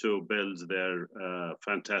to build their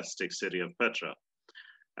fantastic city of Petra.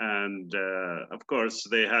 And of course,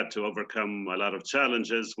 they had to overcome a lot of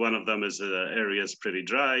challenges. One of them is the area is pretty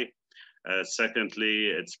dry. Secondly,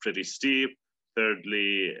 it's pretty steep.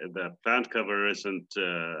 Thirdly, the plant cover isn't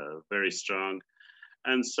very strong.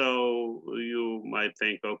 And so you might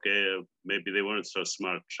think, okay, maybe they weren't so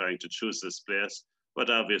smart trying to choose this place, but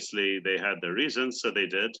obviously they had their reasons, so they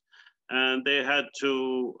did. And they had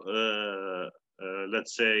to,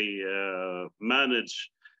 let's say,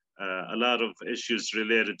 manage a lot of issues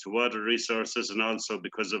related to water resources, and also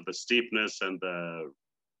because of the steepness and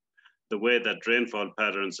the way that rainfall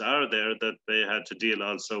patterns are there, that they had to deal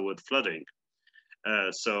also with flooding.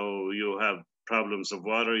 So you have problems of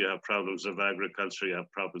water, you have problems of agriculture, you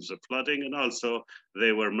have problems of flooding, and also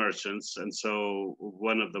they were merchants. And so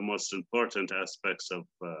one of the most important aspects of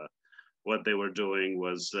what they were doing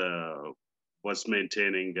was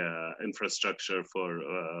maintaining infrastructure for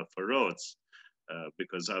roads.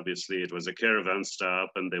 Because obviously it was a caravan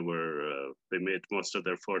stop, and they made most of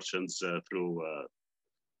their fortunes through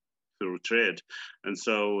trade, and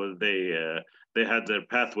so they had their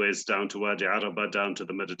pathways down to Wadi Araba, down to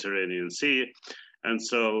the Mediterranean Sea, and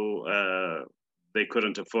so they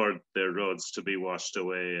couldn't afford their roads to be washed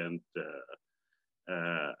away and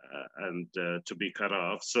to be cut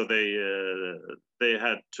off. So they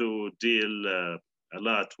had to deal a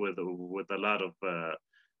lot with a lot of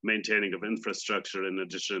maintaining of infrastructure, in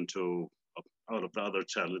addition to all of the other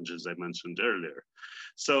challenges I mentioned earlier.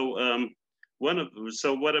 So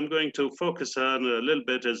so what I'm going to focus on a little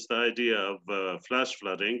bit is the idea of flash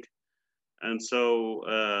flooding. And so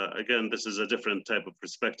again, this is a different type of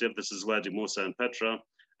perspective. This is Wadi Musa and Petra.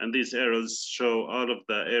 And these arrows show all of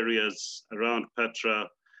the areas around Petra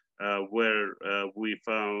where we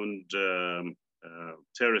found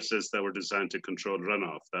terraces that were designed to control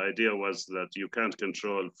runoff. The idea was that you can't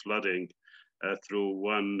control flooding through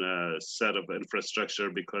one set of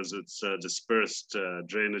infrastructure, because it's a dispersed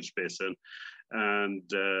drainage basin, and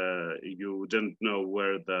you didn't know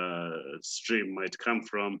where the stream might come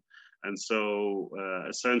from. And so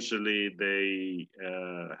essentially they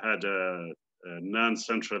had a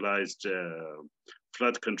non-centralized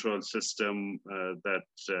flood control system that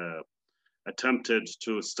attempted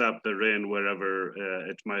to stop the rain wherever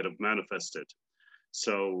it might have manifested.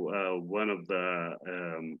 So one of the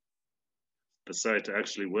site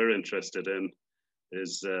actually we're interested in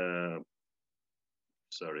is,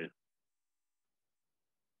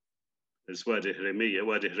 is Wadi Hrimiya.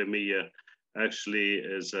 Wadi Hrimiya actually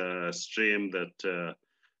is a stream that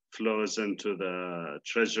flows into the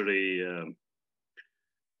Treasury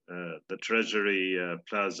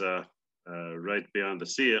Plaza right beyond the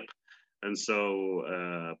Siq. And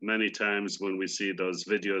so many times when we see those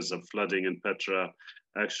videos of flooding in Petra,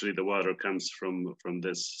 actually the water comes from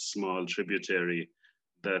this small tributary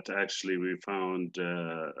that actually we found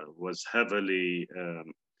was heavily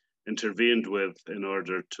intervened with in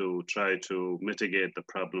order to try to mitigate the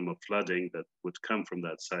problem of flooding that would come from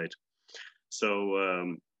that site.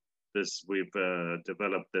 So we've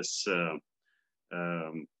developed this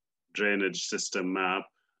drainage system map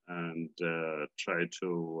and try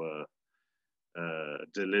to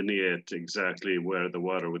delineate exactly where the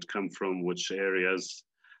water would come from, which areas.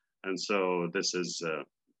 And so this is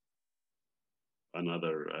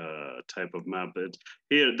another type of map.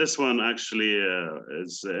 Here, this one actually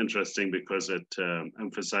is interesting because it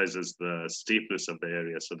emphasizes the steepness of the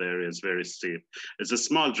area. So the area is very steep. It's a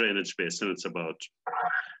small drainage basin. It's about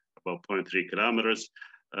 0.3 kilometers,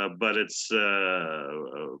 but it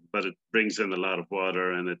brings in a lot of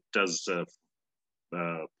water, and it does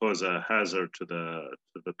pose a hazard to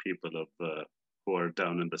the people who are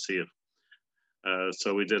down in the sea.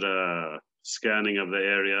 So we did a scanning of the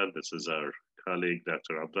area. This is our colleague,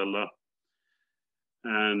 Dr. Abdullah.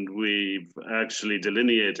 And we've actually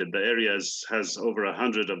delineated the areas, has over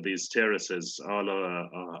 100 of these terraces all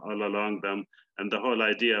along them. And the whole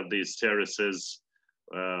idea of these terraces,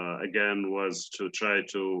 again, was to try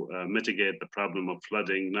to mitigate the problem of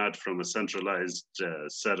flooding, not from a centralized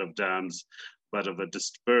set of dams, but of a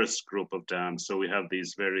dispersed group of dams. So we have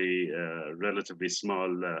these very relatively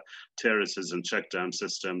small terraces and check dam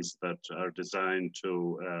systems that are designed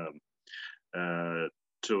to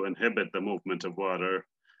inhibit the movement of water.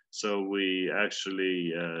 So we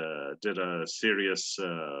actually did a serious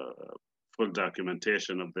full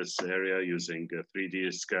documentation of this area using a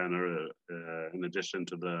 3D scanner in addition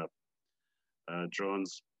to the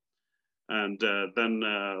drones. And then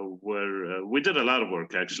we did a lot of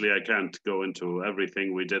work, actually. I can't go into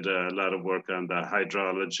everything. We did a lot of work on the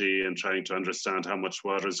hydrology and trying to understand how much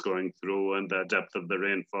water is going through and the depth of the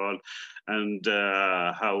rainfall, and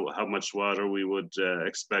how much water we would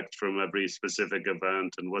expect from every specific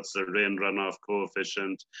event, and what's the rain runoff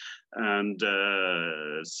coefficient. And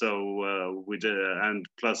so we did, and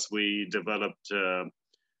plus we developed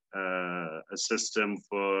a system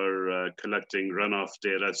for collecting runoff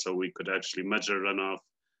data, so we could actually measure runoff,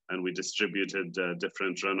 and we distributed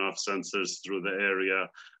different runoff sensors through the area.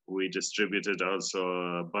 We distributed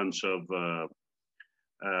also a bunch of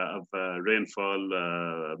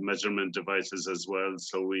rainfall measurement devices as well.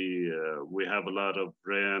 So we have a lot of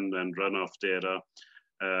rain and runoff data.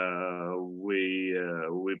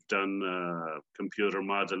 We've done computer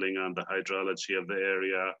modeling on the hydrology of the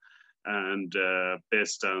area. And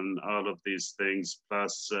based on all of these things,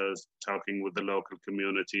 plus talking with the local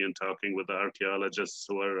community and talking with the archaeologists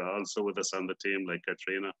who are also with us on the team, like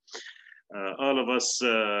Katrina, all of us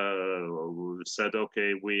said,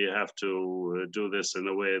 okay, we have to do this in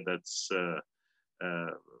a way that's,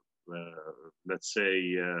 let's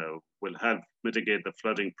say, will help mitigate the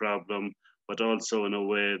flooding problem, but also in a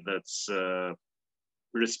way that's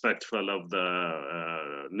respectful of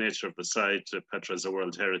the nature of the site. Petra is a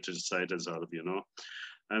World Heritage Site, as all of you know.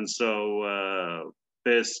 And so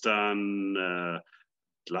based on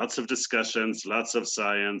lots of discussions, lots of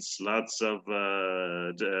science, lots of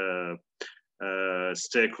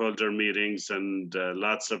stakeholder meetings, and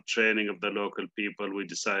lots of training of the local people, we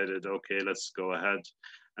decided, okay, let's go ahead.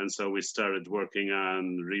 And so we started working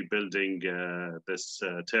on rebuilding this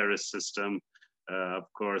terrace system.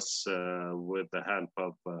 Of course, with the help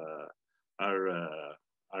of our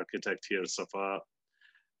architect here, Safa,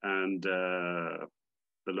 and the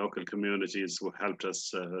local communities who helped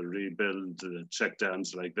us rebuild check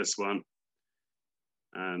dams like this one.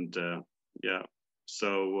 And yeah,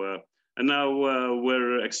 so, and now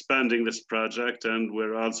we're expanding this project, and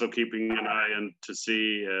we're also keeping an eye on to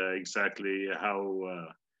see exactly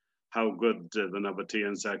how good the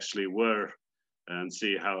Nabateans actually were, and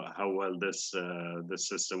see how well this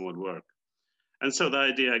system would work. And so the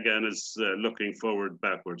idea again is looking forward,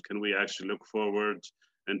 backward. Can we actually look forward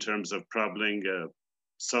in terms of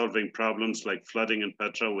solving problems like flooding in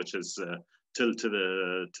Petra, which is till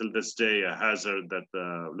this day a hazard that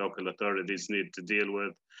the local authorities need to deal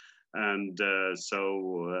with. And so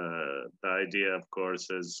the idea, of course,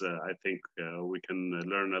 is I think we can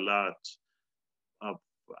learn a lot of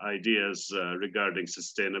ideas regarding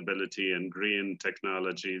sustainability and green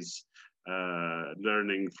technologies,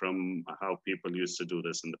 learning from how people used to do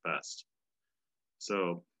this in the past.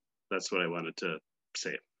 So that's what I wanted to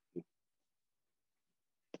say.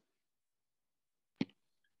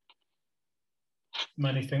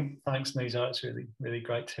 Many thanks, Nizar. It's really, really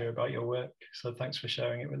great to hear about your work. So thanks for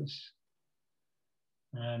sharing it with us.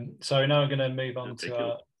 So now we're going to move on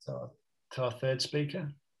to our third speaker.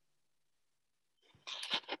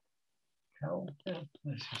 Carol. Yeah.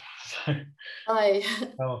 Hi.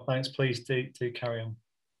 Oh, thanks. Please do carry on.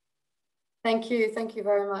 Thank you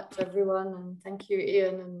very much, everyone, and thank you,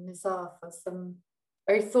 Ian and Nizar, for some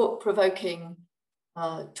very thought-provoking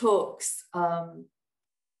talks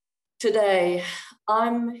today.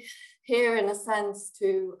 I'm here, in a sense,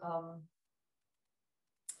 to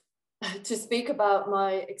speak about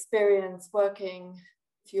my experience working,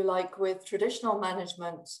 if you like, with traditional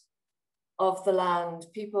management of the land.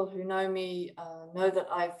 People who know me know that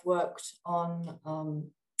I've worked on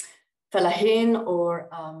fellahin, or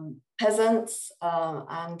peasants,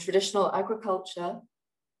 and traditional agriculture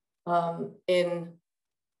in,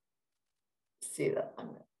 see that, I'm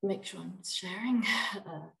gonna make sure I'm sharing,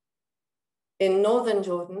 in northern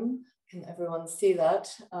Jordan. Can everyone see that?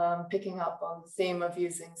 Picking up on the theme of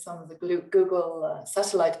using some of the Google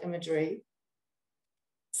satellite imagery.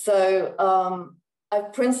 So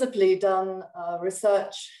I've principally done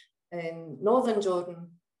research in northern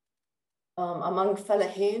Jordan among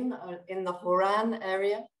fellahin in the Horan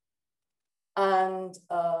area, and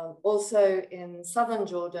also in southern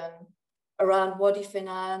Jordan around Wadi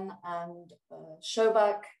Finan and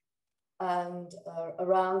Shobak, and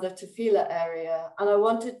around the Tafila area. And I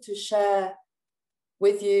wanted to share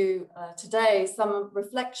with you today some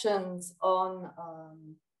reflections on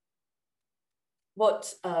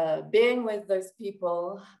what being with those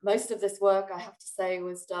people. Most of this work, I have to say,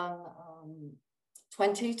 was done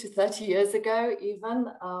 20 to 30 years ago,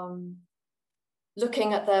 even,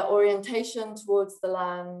 looking at their orientation towards the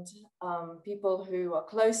land, people who are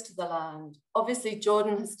close to the land. Obviously,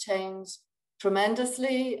 Jordan has changed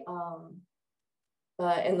tremendously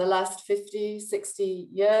in the last 50, 60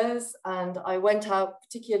 years. And I went out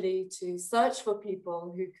particularly to search for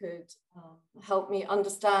people who could help me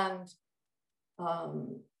understand,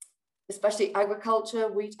 especially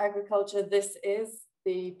agriculture, wheat agriculture. This is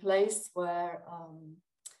the place where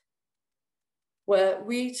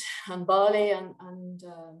wheat and barley and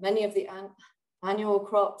many of the annual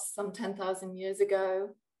crops some 10,000 years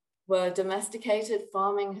ago were domesticated.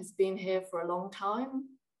 Farming has been here for a long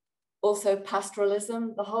time. Also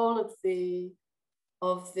pastoralism, the whole of the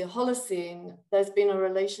Holocene, there's been a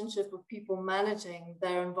relationship of people managing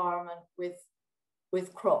their environment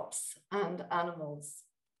with crops and animals.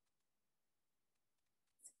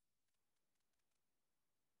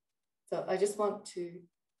 So I just want to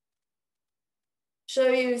show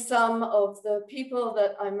you some of the people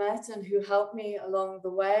that I met and who helped me along the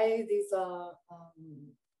way. These are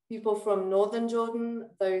people from northern Jordan.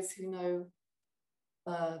 Those who know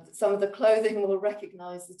some of the clothing will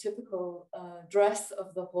recognize the typical dress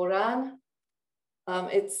of the Horan.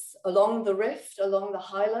 It's along the rift, along the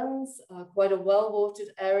highlands, quite a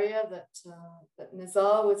well-watered area that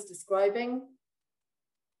Nizar was describing.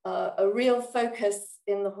 A real focus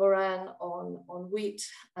in the Horan on wheat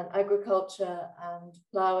and agriculture and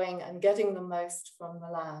ploughing and getting the most from the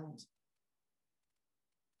land.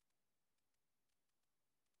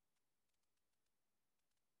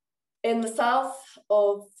 In the south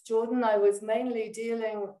of Jordan, I was mainly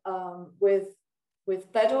dealing with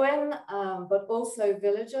Bedouin, but also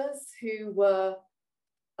villagers who were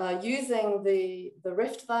using the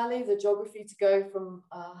Rift Valley, the geography, to go from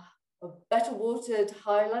better watered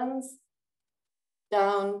highlands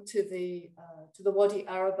down to the Wadi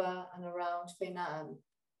Araba and around Fainan.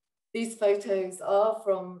 These photos are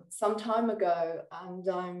from some time ago, and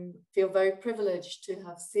I feel very privileged to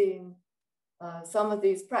have seen some of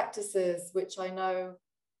these practices, which I know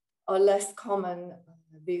are less common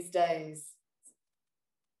these days.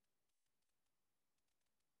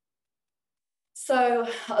 So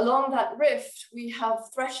along that rift, we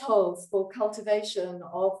have thresholds for cultivation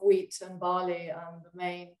of wheat and barley and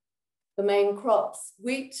the main crops.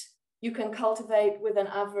 Wheat, you can cultivate with an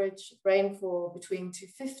average rainfall between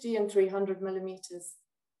 250 and 300 millimeters.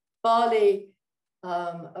 Barley,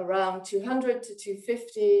 around 200 to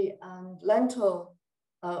 250, and lentil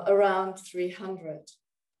around 300.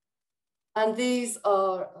 And these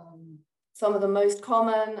are some of the most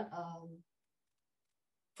common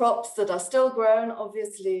crops that are still grown,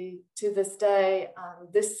 obviously, to this day.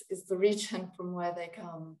 And this is the region from where they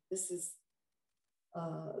come. This is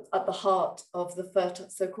at the heart of the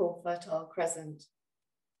so-called Fertile Crescent.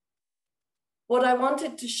 What I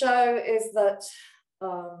wanted to show is that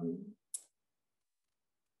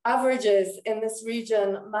averages in this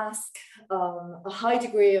region mask a high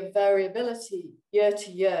degree of variability year to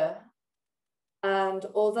year. And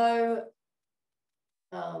although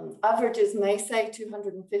averages may say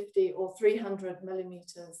 250 or 300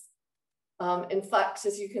 millimeters, in fact,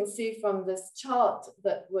 as you can see from this chart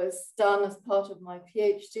that was done as part of my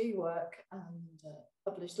PhD work and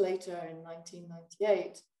published later in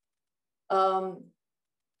 1998,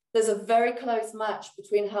 there's a very close match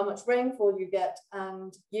between how much rainfall you get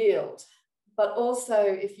and yield. But also,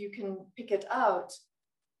 if you can pick it out,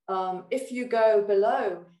 if you go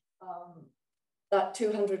below that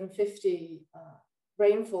 250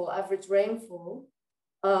 rainfall, average rainfall,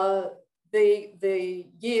 the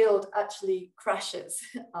yield actually crashes.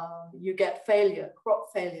 You get failure,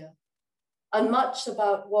 crop failure. And much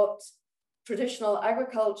about what traditional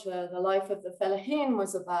agriculture, the life of the Fellahin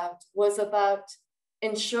was about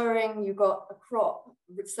ensuring you got a crop,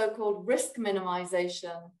 so-called risk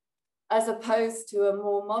minimization, as opposed to a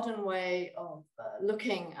more modern way of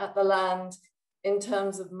looking at the land in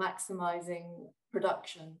terms of maximizing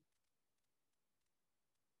production.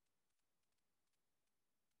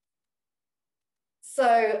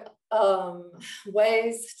 So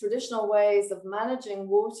traditional ways of managing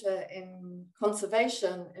water in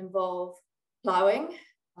conservation involve ploughing.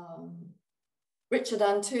 Richard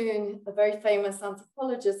Antoun, a very famous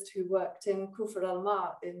anthropologist who worked in Kufr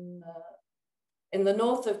al-Ma in the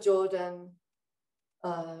north of Jordan,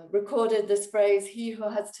 recorded this phrase, "He who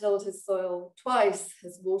has tilled his soil twice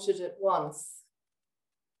has watered it once."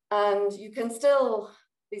 And you can still,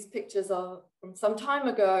 these pictures are from some time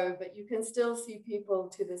ago, but you can still see people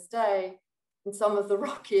to this day in some of the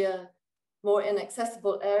rockier, more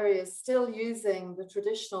inaccessible areas still using the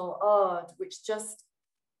traditional ard, which just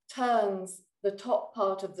turns the top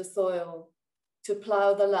part of the soil to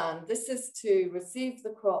plow the land. This is to receive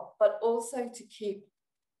the crop, but also to keep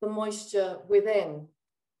the moisture within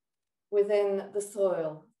the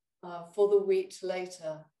soil for the wheat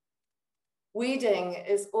later. weeding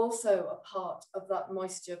is also a part of that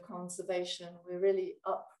moisture conservation. We're really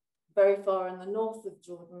up very far in the north of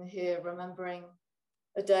Jordan here, remembering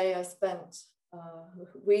a day I spent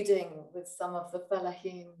weeding with some of the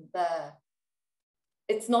fellahin there.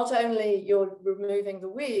 It's not only you're removing the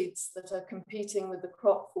weeds that are competing with the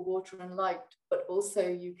crop for water and light, but also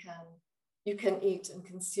you can eat and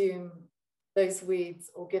consume those weeds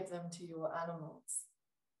or give them to your animals.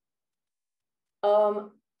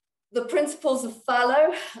 The principles of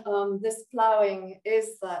fallow, this ploughing,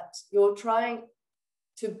 is that you're trying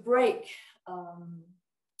to break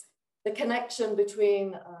the connection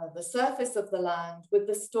between the surface of the land with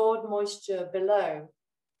the stored moisture below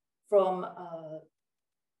from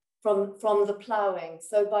the ploughing.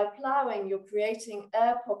 So by ploughing, you're creating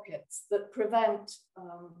air pockets that prevent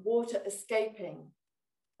water escaping.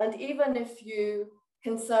 And even if you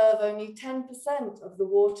conserve only 10% of the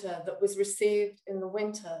water that was received in the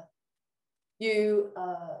winter, you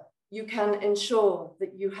can ensure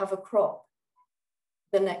that you have a crop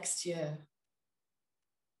the next year.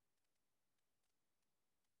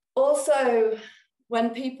 Also, when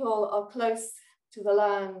people are close to the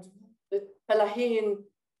land, the fellahin,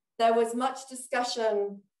 there was much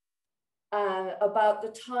discussion about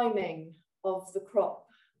the timing of the crop,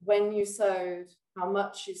 when you sowed, how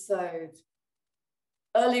much you sowed.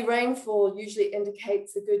 Early rainfall usually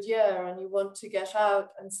indicates a good year and you want to get out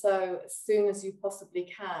and sow as soon as you possibly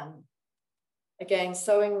can. Again,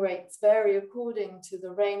 sowing rates vary according to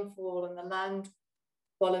the rainfall and the land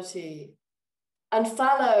quality. And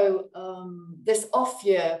fallow, this off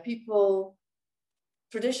year, people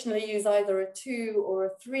traditionally use either a 2 or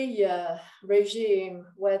a 3 year regime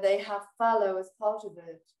where they have fallow as part of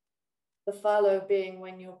it. The fallow being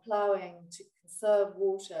when you're ploughing to conserve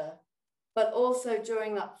water, but also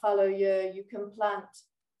during that fallow year, you can plant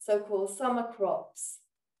so-called summer crops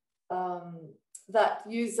that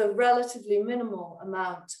use a relatively minimal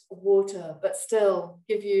amount of water, but still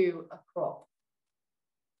give you a crop.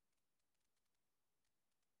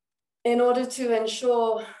 In order to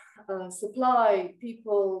ensure supply,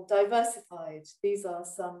 people diversified. These are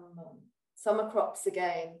some summer crops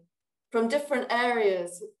again, from different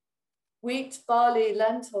areas. Wheat, barley,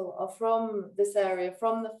 lentil are from this area,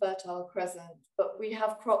 from the Fertile Crescent, but we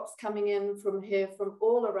have crops coming in from here, from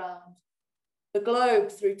all around the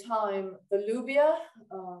globe through time. The lubia,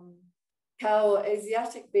 cow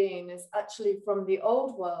Asiatic bean, is actually from the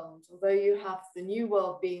old world, although you have the new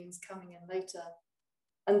world beans coming in later.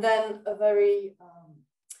 And then a very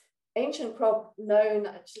ancient crop known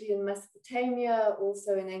actually in Mesopotamia,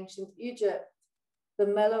 also in ancient Egypt, the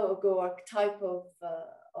melo-agork type of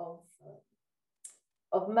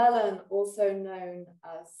melon, also known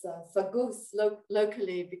as fagus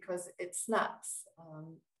locally because it snaps,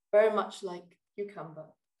 very much like cucumber.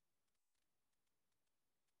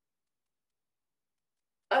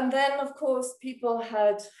 And then, of course, people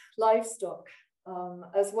had livestock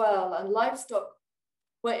as well, and livestock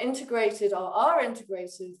were integrated or are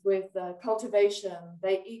integrated with cultivation.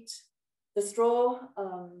 They eat the straw.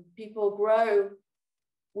 People grow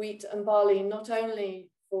wheat and barley not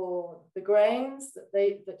only for the grains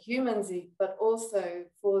that humans eat, but also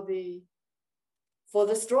for the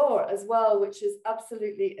straw as well, which is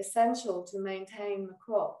absolutely essential to maintain the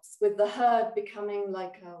crops, with the herd becoming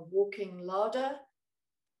like a walking larder.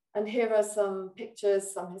 And here are some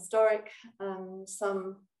pictures, some historic and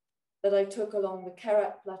some that I took along the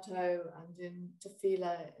Kerak Plateau and in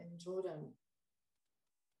Tafila in Jordan.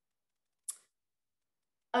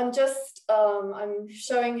 And just, I'm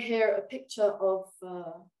showing here a picture of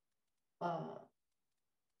the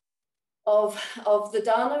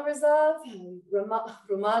Dana Reserve,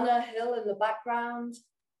 Romana Hill in the background,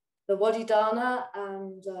 the Wadi Dana,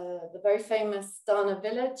 and the very famous Dana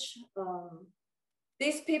village.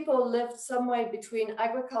 These people lived somewhere between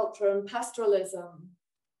agriculture and pastoralism,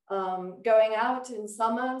 going out in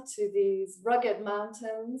summer to these rugged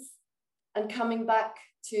mountains and coming back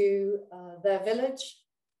to their village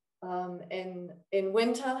in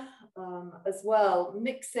winter as well,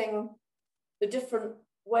 mixing the different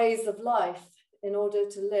ways of life in order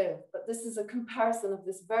to live. But this is a comparison of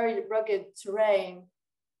this very rugged terrain,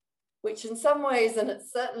 which in some ways, and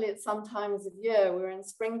it's certainly at some times of year, we're in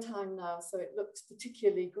springtime now, so it looks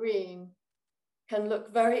particularly green, can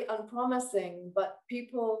look very unpromising, but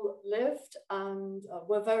people lived and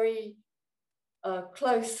were very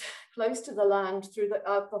close to the land through the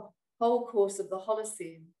whole course of the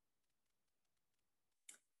Holocene.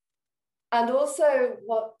 And also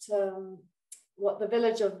what the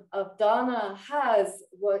village of Dana has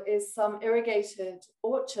is some irrigated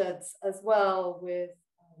orchards as well, with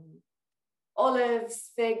olives,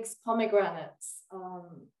 figs, pomegranates.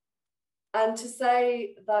 And to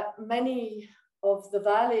say that many of the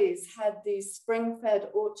valleys had these spring-fed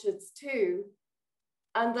orchards too,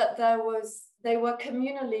 and that they were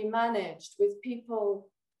communally managed with people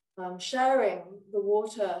sharing the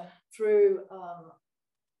water through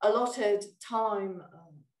allotted time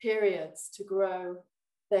periods to grow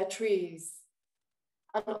their trees.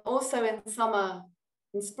 And also in summer,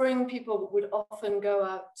 in spring, people would often go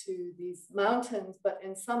out to these mountains, but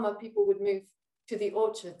in summer, people would move to the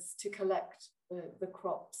orchards to collect the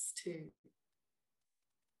crops too.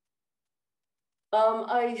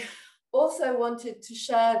 I also wanted to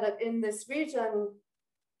share that in this region,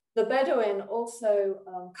 the Bedouin also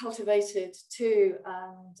cultivated too.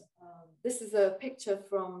 And this is a picture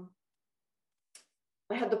from,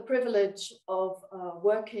 I had the privilege of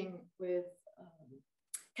working with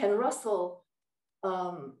Ken Russell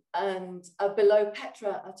and below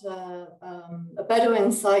Petra at a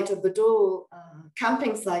Bedouin site, a Badul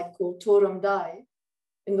camping site called Turum Dai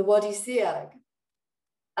in the Wadi Siag.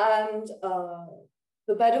 And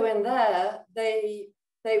the Bedouin there, they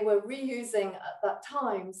were reusing at that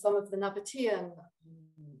time some of the Nabatean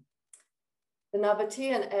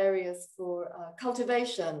areas for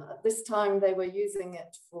cultivation. At this time, they were using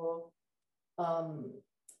it for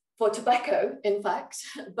tobacco, in fact.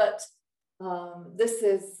 But this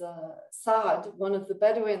is Saad, one of the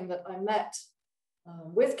Bedouin that I met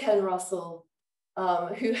with Ken Russell,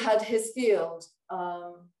 who had his field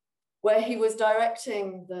where he was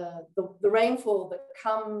directing the rainfall that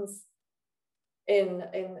comes in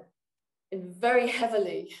very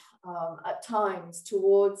heavily at times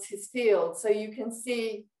towards his field. So you can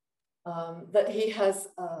see that he has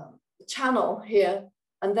a channel here,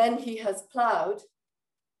 and then he has plowed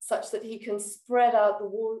such that he can spread out the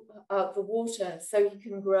water so he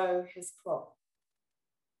can grow his crop.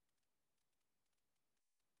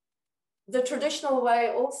 The traditional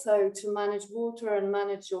way also to manage water and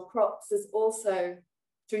manage your crops is also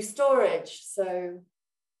through storage. So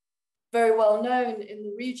very well known in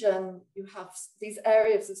the region, you have these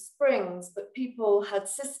areas of springs, but people had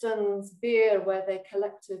cisterns, beer, where they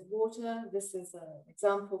collected water. This is an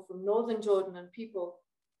example from northern Jordan, and people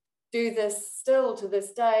do this still to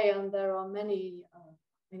this day. And there are many,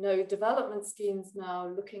 development schemes now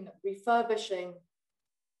looking at refurbishing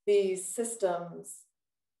these systems.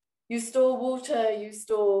 You store water, you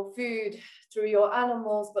store food through your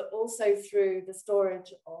animals, but also through the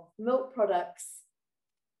storage of milk products.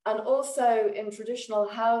 And also in traditional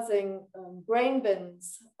housing, grain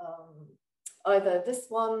bins, either this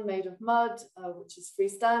one made of mud, which is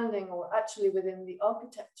freestanding, or actually within the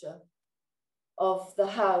architecture of the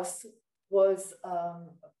house, was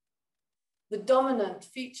the dominant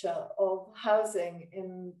feature of housing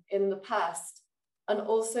in the past. And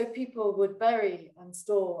also people would bury and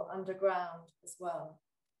store underground as well.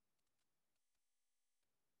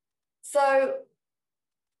 So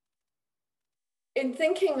in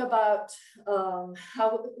thinking about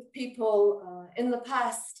how people in the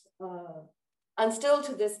past and still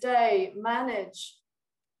to this day manage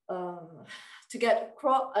to get a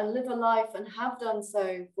crop and live a life, and have done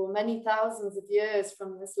so for many thousands of years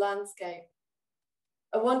from this landscape,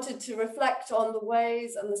 I wanted to reflect on the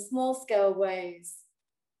ways and the small scale ways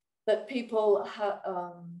that people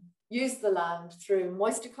use the land through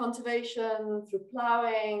moisture conservation, through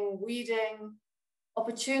plowing, weeding,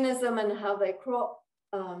 opportunism and how they crop,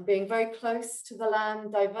 being very close to the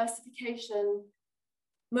land, diversification,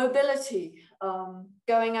 mobility,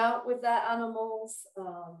 going out with their animals,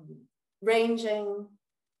 ranging,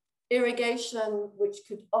 irrigation, which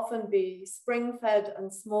could often be spring-fed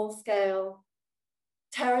and small-scale,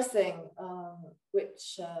 terracing,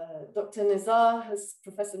 which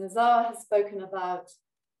Professor Nizar has spoken about,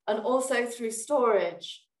 and also through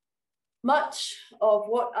storage. Much of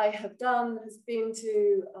what I have done has been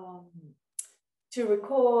to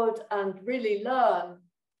record and really learn,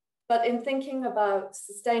 but in thinking about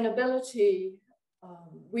sustainability,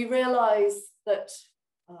 we realize that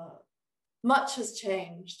much has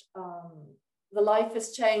changed. The life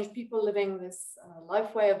has changed. People living this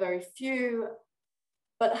life way are very few.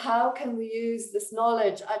 But how can we use this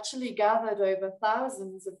knowledge actually gathered over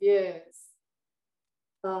thousands of years,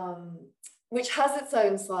 which has its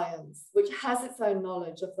own science, which has its own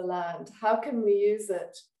knowledge of the land? How can we use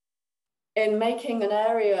it in making an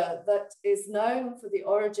area that is known for the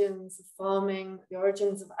origins of farming, the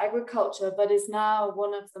origins of agriculture, but is now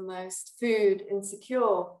one of the most food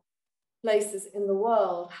insecure places in the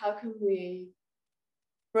world? How can we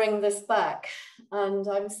bring this back? And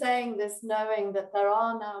I'm saying this knowing that there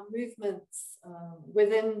are now movements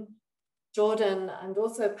within Jordan and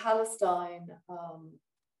also Palestine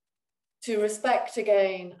to respect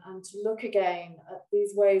again and to look again at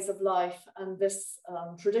these ways of life and this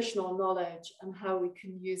traditional knowledge and how we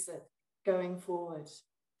can use it going forward.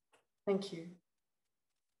 Thank you.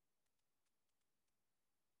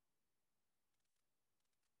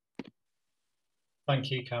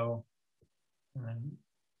 Thank you, Carol.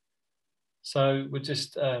 So we'll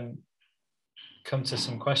just come to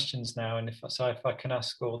some questions now, and if I can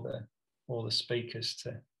ask all the speakers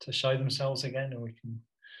to show themselves again, and we can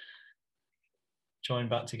join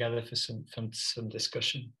back together for some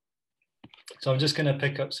discussion. So I'm just going to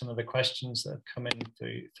pick up some of the questions that have come in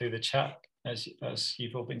through the chat as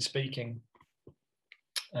you've all been speaking,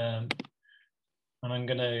 and I'm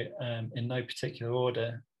going to, in no particular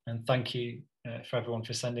order, and thank you for everyone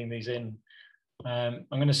for sending these in. I'm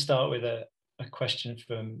going to start with a question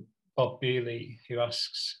from Bob Bewley, who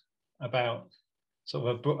asks about sort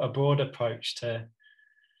of a broad approach to,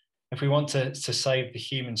 if we want to save the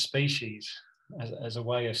human species as a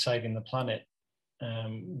way of saving the planet,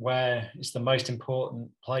 where is the most important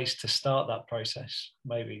place to start that process?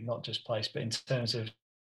 Maybe not just place, but in terms of...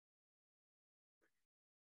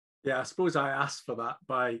 Yeah, I suppose I asked for that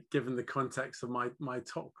by given the context of my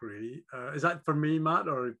talk, really. Is that for me, Matt,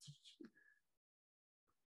 or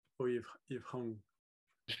you've hung?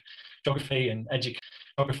 Geography and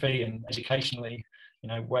educationally, you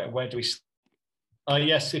know, where do we...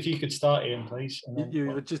 yes, if you could start, Ian, please. And then,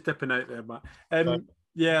 you were just dipping out there, Matt.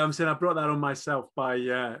 Yeah, I'm saying I brought that on myself by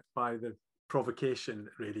the provocation,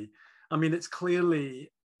 really. I mean, it's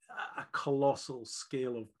clearly a colossal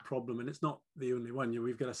scale of problem, and it's not the only one.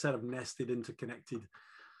 We've got a set of nested, interconnected,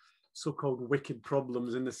 so-called wicked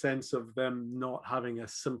problems in the sense of them not having a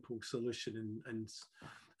simple solution, and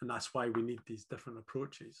that's why we need these different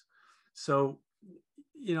approaches. So,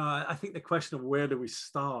 you know, I think the question of where do we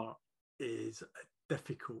start is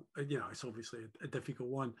difficult. You know, it's obviously a difficult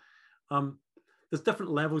one. There's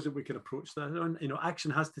different levels that we can approach that. And, you know,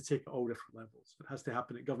 action has to take at all different levels. It has to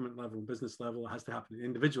happen at government level, business level. It has to happen at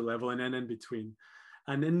individual level, and then in between.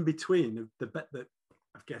 And in between, the bit that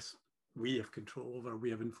I guess we have control over, we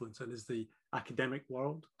have influence in, is the academic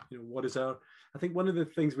world. You know, what is our... I think one of the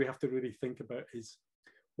things we have to really think about is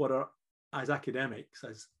what are, as academics,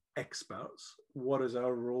 as experts, what is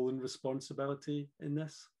our role and responsibility in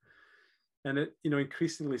this? And it, you know,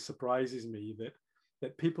 increasingly surprises me that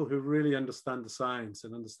people who really understand the science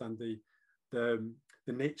and understand the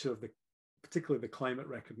nature of particularly the climate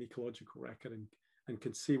record and ecological record, and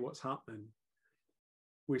can see what's happening,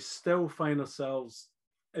 we still find ourselves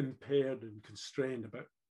impaired and constrained about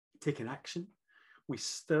taking action. We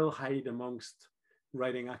still hide amongst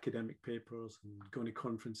writing academic papers and going to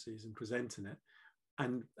conferences and presenting it,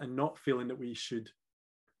 and not feeling that we should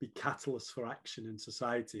be catalysts for action in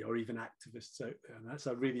society, or even activists out there. And that's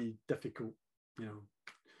a really difficult, you know,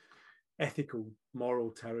 ethical, moral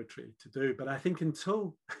territory to do. But I think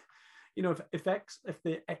until, you know, if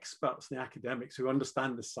the experts and the academics who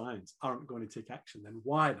understand the science aren't going to take action, then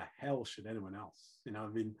why the hell should anyone else? You know, I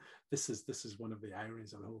mean, this is one of the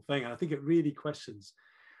ironies of the whole thing. And I think it really questions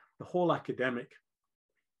the whole academic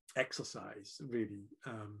exercise, really.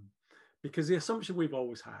 Because the assumption we've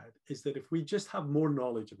always had is that if we just have more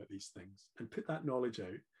knowledge about these things and put that knowledge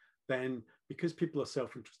out, then because people are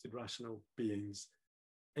self-interested, rational beings,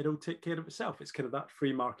 it'll take care of itself. It's kind of that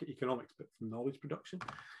free market economics, but from knowledge production.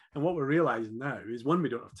 And what we're realizing now is, one, we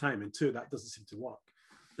don't have time, and two, that doesn't seem to work.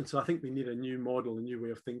 And so I think we need a new model, a new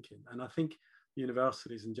way of thinking. And I think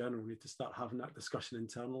universities in general need to start having that discussion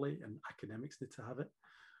internally, and academics need to have it.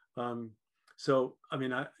 So, I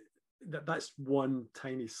mean, that's one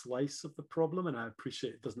tiny slice of the problem, and I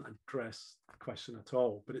appreciate it doesn't address the question at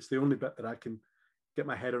all, but it's the only bit that I can get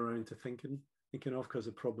my head around to thinking of, because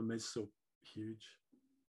the problem is so huge.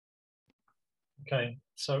 Okay,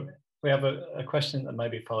 so we have a question that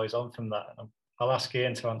maybe follows on from that. I'll ask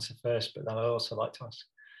Ian to answer first, but then I'd also like to ask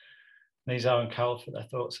Nizar and Carol for their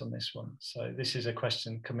thoughts on this one. So this is a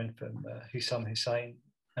question coming from Hussam Hussain,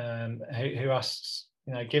 who asks,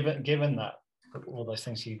 you know, given that all those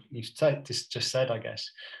things you've just said, I guess,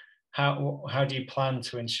 how do you plan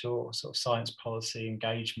to ensure sort of science policy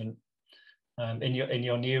engagement in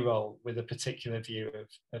your new role with a particular view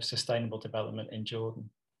of sustainable development in Jordan?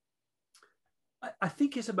 I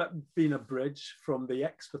think it's about being a bridge from the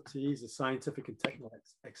expertise, the scientific and technical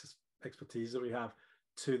expertise that we have,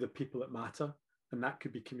 to the people that matter. And that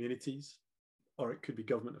could be communities, or it could be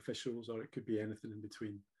government officials, or it could be anything in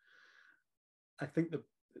between. I think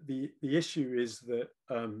the issue is that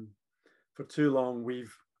for too long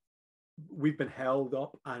we've been held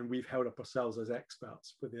up, and we've held up ourselves as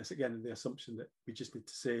experts with this, again, the assumption that we just need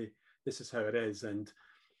to say this is how it is. And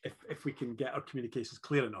if we can get our communications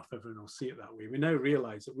clear enough, everyone will see it that way. We now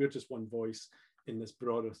realize that we're just one voice in this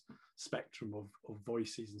broader spectrum of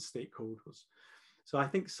voices and stakeholders. So I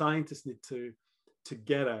think scientists need to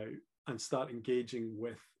get out and start engaging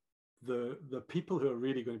with the people who are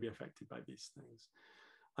really going to be affected by these things.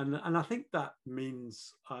 And I think that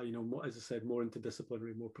means, more, as I said, more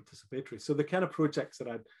interdisciplinary, more participatory. So the kind of projects that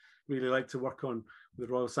I'd really like to work on with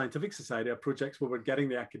the Royal Scientific Society are projects where we're getting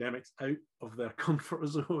the academics out of their comfort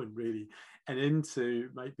zone, really, and into,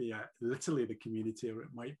 might be literally the community, or it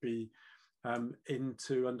might be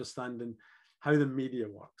into understanding how the media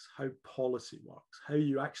works, how policy works, how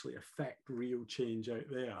you actually affect real change out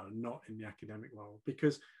there, not in the academic world.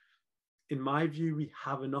 Because in my view, we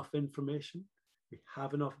have enough information, we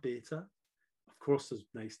have enough data. Of course, it's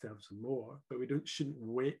nice to have some more, but we shouldn't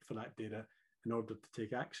wait for that data in order to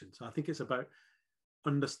take action. So I think it's about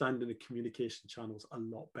understanding the communication channels a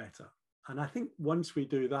lot better. And I think once we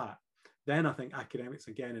do that, then I think academics,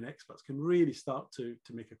 again, and experts can really start to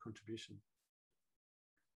make a contribution.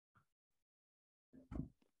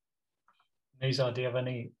 Nizar, do you have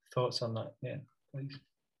any thoughts on that? Yeah, please.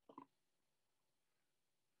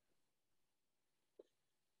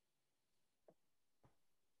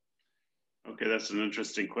 Okay, that's an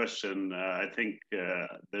interesting question. I think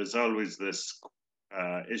there's always this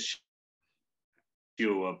issue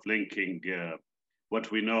of linking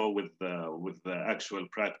what we know with the actual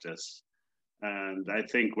practice. And I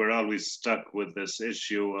think we're always stuck with this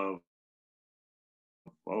issue of,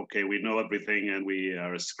 okay, we know everything and we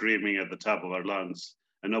are screaming at the top of our lungs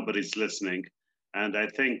and nobody's listening. And I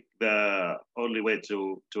think the only way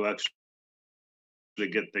to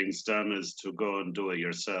actually get things done is to go and do it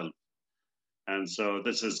yourself. And so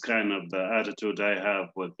this is kind of the attitude I have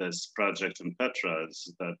with this project in Petra,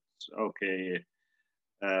 is that, okay,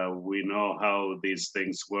 we know how these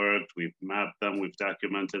things worked, we've mapped them, we've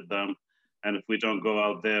documented them. And if we don't go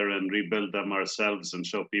out there and rebuild them ourselves and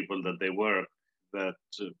show people that they work, that,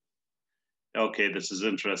 okay, this is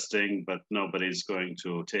interesting, but nobody's going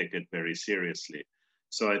to take it very seriously.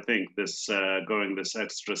 So I think this going this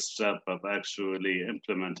extra step of actually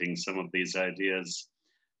implementing some of these ideas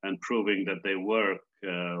and proving that they work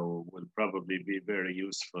will probably be very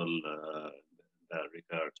useful in that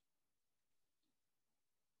regard.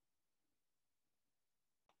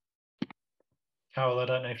 Carol, I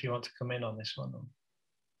don't know if you want to come in on this one.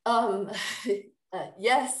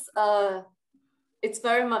 Yes, it's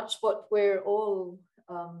very much what we're all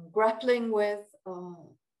grappling with.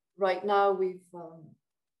 Right now, we've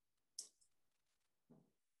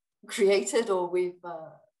created, or we've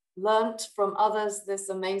learnt from others this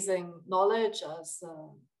amazing knowledge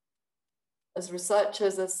as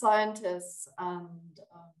researchers, as scientists, and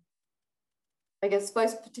I guess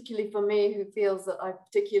most particularly for me, who feels that I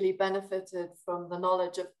particularly benefited from the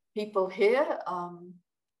knowledge of people here.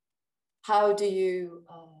 How do you,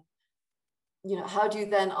 how do you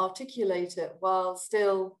then articulate it while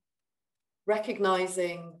still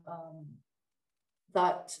recognizing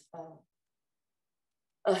that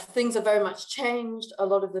things are very much changed. A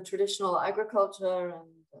lot of the traditional agriculture and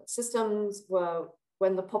systems were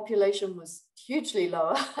when the population was hugely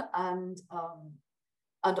lower, and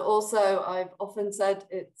also I've often said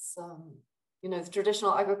it's the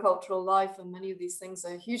traditional agricultural life and many of these things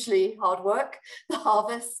are hugely hard work, the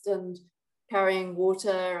harvest and carrying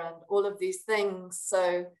water and all of these things.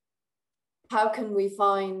 So how can we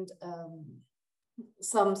find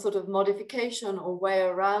some sort of modification or way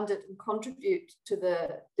around it and contribute to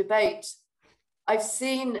the debate? I've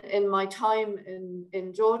seen in my time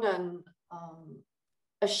in Jordan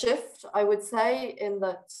a shift, I would say, in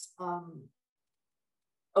that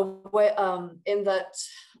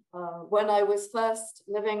when I was first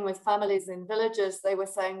living with families in villages, they were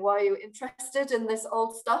saying, "Why are you interested in this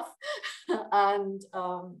old stuff?" and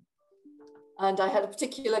I had a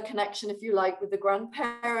particular connection, if you like, with the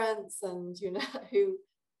grandparents, and who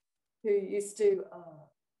used to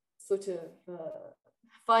sort of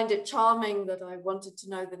find it charming that I wanted to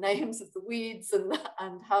know the names of the weeds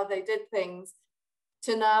and how they did things,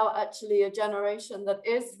 to now actually a generation that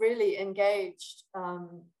is really engaged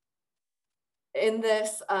in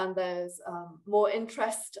this, and there's more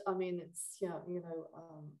interest. I mean, it's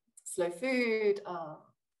slow food,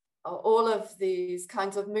 all of these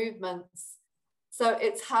kinds of movements. So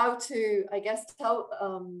it's how to, I guess,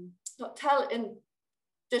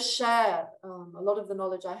 just share. A lot of the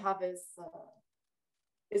knowledge I have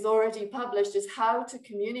is already published, is how to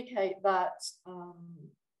communicate that.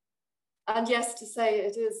 And yes, to say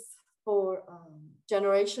it is for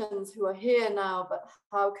generations who are here now, but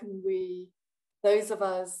how can we those of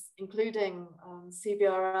us, including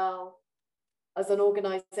CBRL, as an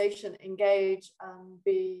organization, engage and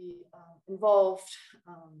be involved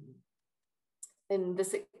in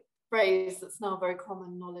this phrase that's now very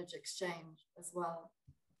common, knowledge exchange as well.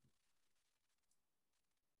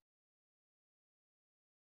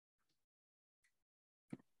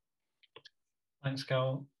 Thanks,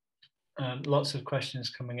 Carol. Lots of questions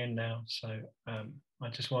coming in now, so I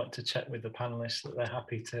just want to check with the panelists that they're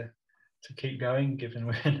happy to keep going, given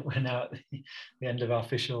we're now at the end of our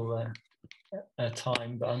official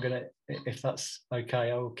time. But I'm gonna, if that's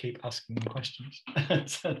okay, I will keep asking them questions,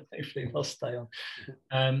 so hopefully they'll stay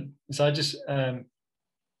on. So I just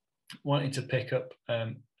wanted to pick up a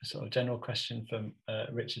sort of general question from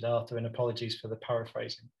Richard Arthur, and apologies for the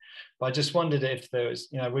paraphrasing. But I just wondered if there was,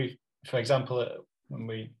 for example, when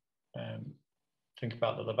we think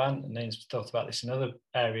about the Levant, and Ian's talked about this in other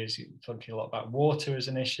areas, you're talking a lot about water as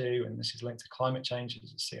an issue, and this is linked to climate change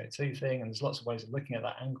as a CO2 thing, and there's lots of ways of looking at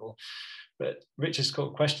that angle. But Richard's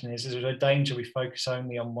question is there a danger we focus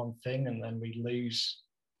only on one thing and then we lose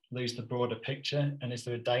the broader picture? And is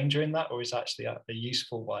there a danger in that, or is actually a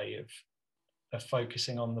useful way of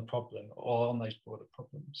focusing on the problem or on those broader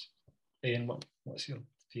problems? Ian, what's your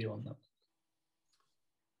view on that?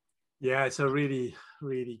 Yeah, it's a really,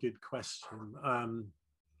 really good question.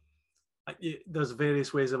 There's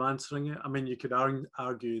various ways of answering it. I mean, you could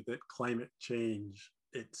argue that climate change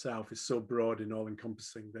itself is so broad and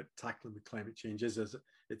all-encompassing that tackling the climate change is as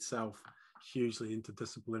itself hugely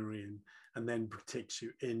interdisciplinary and then takes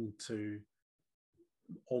you into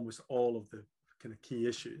almost all of the kind of key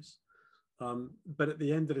issues. But at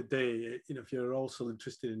the end of the day, if you're also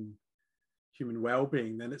interested in human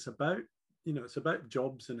well-being, then it's about it's about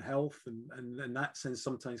jobs and health, and in that sense,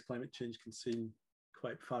 sometimes climate change can seem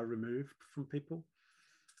quite far removed from people.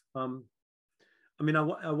 I mean,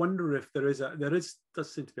 I wonder if there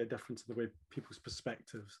does seem to be a difference in the way people's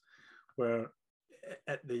perspectives, where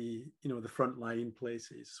at the the frontline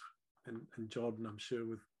places, and Jordan, I'm sure,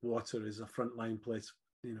 with water is a frontline place,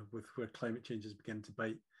 with where climate changes begin to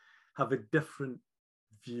bite, have a different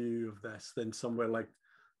view of this than somewhere like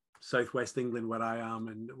Southwest England, where I am,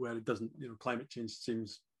 and where it doesn't, climate change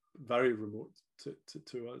seems very remote to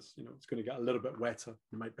us. It's going to get a little bit wetter,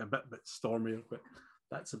 it might be a bit stormier, but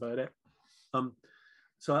that's about it.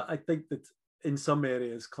 So I think that in some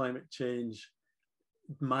areas, climate change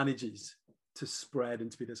manages to spread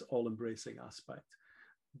and to be this all-embracing aspect.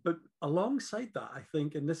 But alongside that, I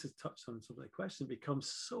think, and this is touched on some of the question,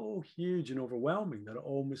 becomes so huge and overwhelming that it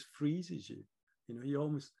almost freezes you. You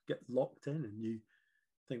almost get locked in, and you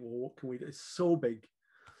think, well, what can we do? It's so big.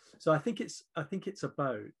 So I think it's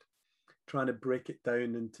about trying to break it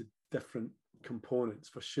down into different components,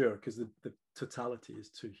 for sure, because the totality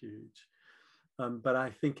is too huge. But I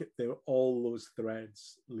think all those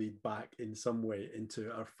threads lead back in some way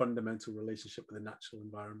into our fundamental relationship with the natural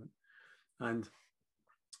environment. And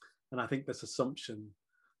I think this assumption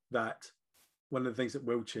that one of the things that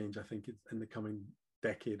will change, I think, in the coming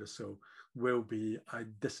decade or so, will be a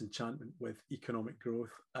disenchantment with economic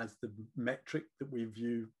growth as the metric that we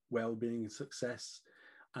view well-being and success,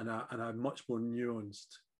 and a much more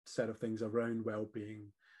nuanced set of things around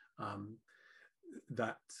well-being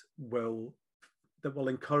that will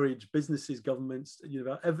encourage businesses, governments,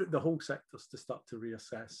 the whole sectors to start to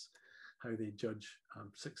reassess how they judge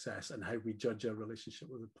success and how we judge our relationship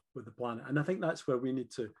with the planet. And I think that's where we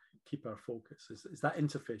need to keep our focus, is that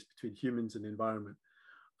interface between humans and the environment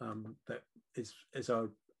that is our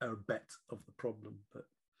bit of the problem. But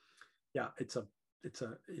yeah, it's a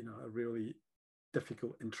really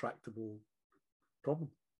difficult, intractable problem.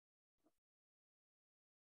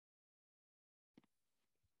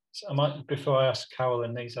 So I might, before I ask Carol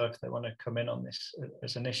and Nisa if they want to come in on this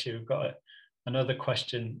as an issue, we've got another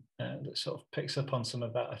question that sort of picks up on some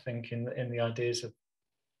of that, I think, in the ideas of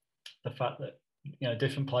the fact that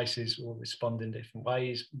different places will respond in different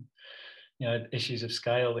ways, issues of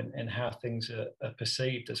scale in how things are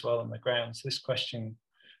perceived as well on the ground. So this question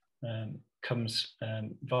comes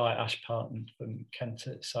via Ash Parton from Kent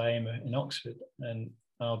at SIEMA in Oxford, and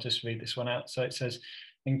I'll just read this one out. So it says,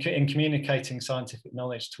 in communicating scientific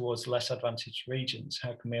knowledge towards less advantaged regions,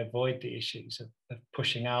 how can we avoid the issues of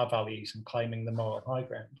pushing our values and claiming the moral high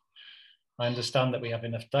ground? I understand that we have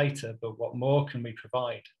enough data, but what more can we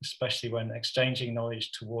provide, especially when exchanging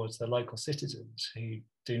knowledge towards the local citizens who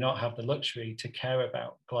do not have the luxury to care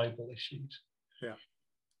about global issues?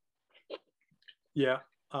 Yeah.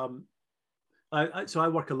 So I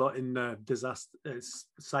work a lot in disaster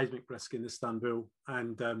seismic risk in Istanbul,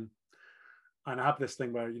 and I have this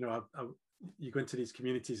thing where you go into these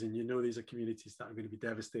communities and you know these are communities that are going to be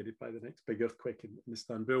devastated by the next big earthquake in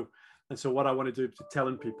Istanbul. And so what I want to do is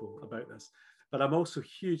telling people about this. But I'm also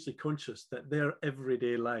hugely conscious that their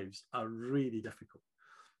everyday lives are really difficult.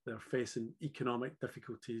 They're facing economic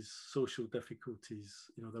difficulties, social difficulties,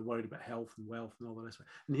 you know, they're worried about health and wealth and all the rest of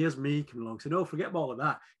it. And here's me coming along saying, no, forget about all of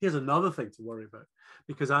that. Here's another thing to worry about,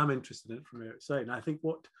 because I'm interested in it from the outside. And I think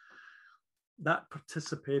what that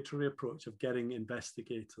participatory approach of getting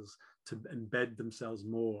investigators to embed themselves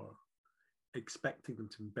more, expecting them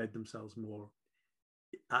to embed themselves more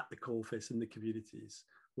at the coalface in the communities,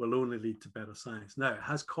 will only lead to better science. Now, it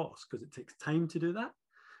has costs because it takes time to do that.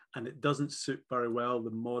 And it doesn't suit very well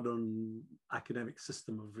the modern academic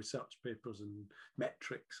system of research papers and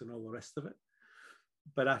metrics and all the rest of it.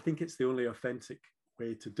 But I think it's the only authentic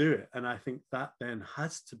way to do it. And I think that then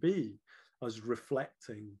has to be us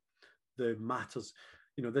reflecting the matters,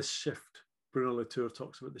 you know, this shift. Bruno Latour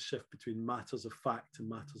talks about the shift between matters of fact and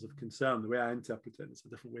matters of concern. The way I interpret it, it's a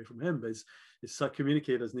different way from him, is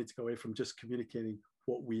communicators need to go away from just communicating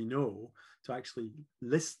what we know to actually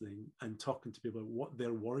listening and talking to people about what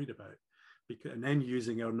they're worried about, and then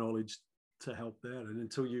using our knowledge to help there. And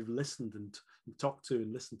until you've listened and talked to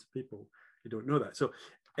and listened to people, you don't know that. So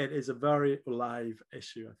it is a very live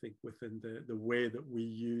issue, I think, within the way that we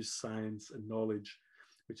use science and knowledge,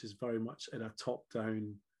 which is very much in a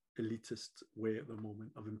top-down elitist way at the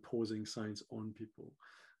moment of imposing science on people,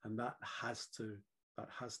 and that has to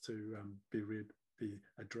be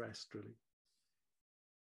addressed, really.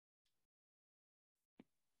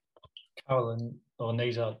 Carolyn or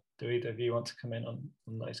Nizar, do either of you want to come in on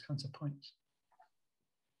those kinds of points?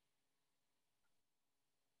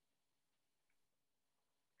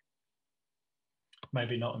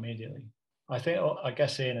 Maybe not immediately. I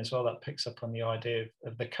guess Ian as well, that picks up on the idea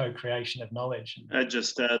of the co-creation of knowledge. I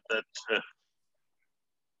just add that.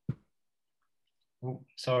 Oh,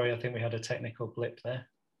 sorry, I think we had a technical blip there.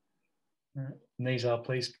 Nizar,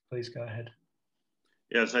 please go ahead.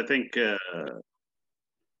 Yes, I think.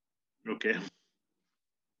 Okay.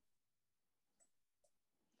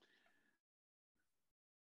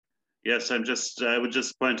 Yes, I would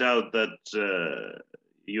just point out that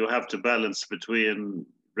you have to balance between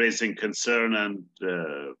raising concern and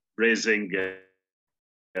raising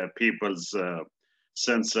people's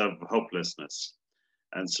sense of hopelessness.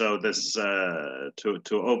 And so this, to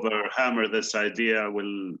overhammer this idea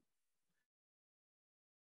will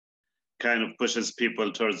kind of pushes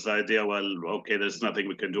people towards the idea, well, okay, there's nothing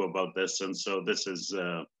we can do about this. And so this is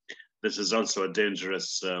also a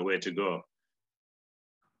dangerous way to go.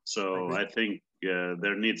 So I think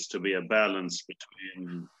there needs to be a balance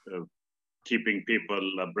between keeping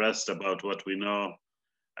people abreast about what we know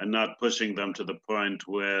and not pushing them to the point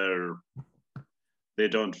where they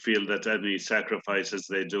don't feel that any sacrifices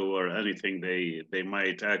they do or anything they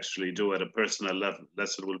might actually do at a personal level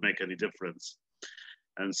will make any difference.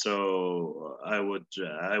 And so I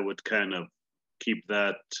would kind of keep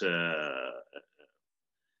that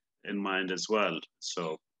in mind as well.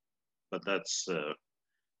 So, but that's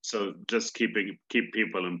so just keep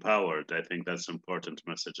people empowered. I think that's an important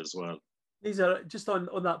message as well. These are just on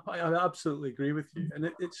that. I absolutely agree with you. And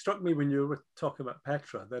it struck me when you were talking about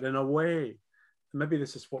Petra that in a way, maybe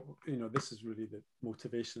this is what, you know, this is really the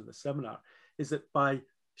motivation of the seminar, is that by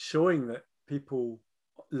showing that people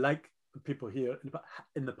like people here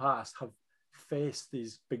in the past have faced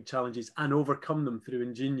these big challenges and overcome them through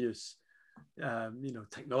ingenious, you know,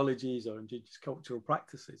 technologies or ingenious cultural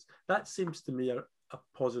practices, that seems to me a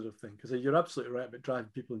positive thing, because you're absolutely right about driving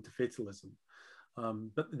people into fatalism.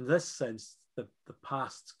 But in this sense, the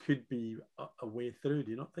past could be a way through,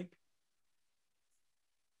 do you not think?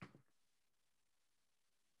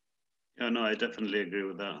 Yeah, no, I definitely agree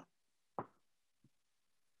with that.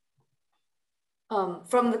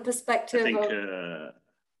 From the perspective of...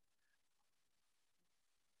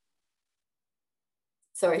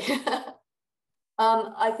 Sorry.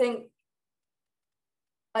 I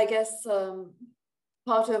guess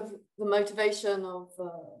part of the motivation of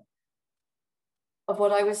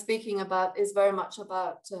what I was speaking about is very much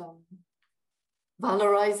about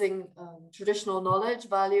valorizing traditional knowledge,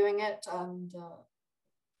 valuing it,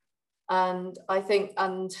 and I think,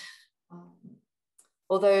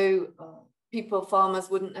 although farmers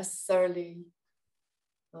wouldn't necessarily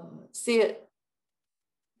see it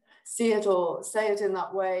or say it in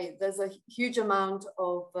that way, there's a huge amount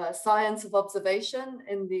of science of observation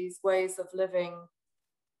in these ways of living.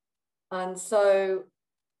 And so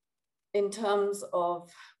in terms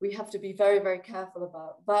of, we have to be very, very careful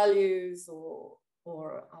about values or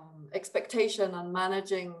expectation and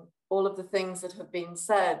managing all of the things that have been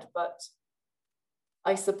said. But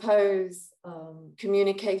I suppose,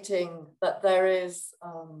 communicating that there is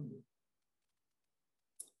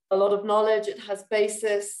a lot of knowledge, it has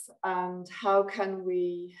basis, and how can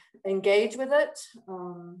we engage with it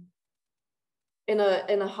in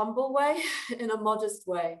a humble way, in a modest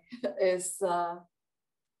way, is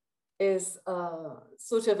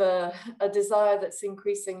sort of a desire that's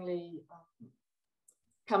increasingly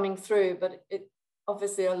coming through, but it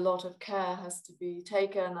obviously a lot of care has to be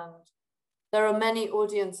taken, and there are many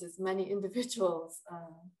audiences, many individuals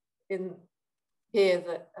in here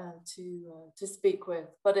that to speak with,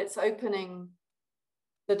 but it's opening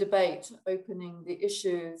the debate, opening the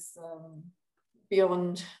issues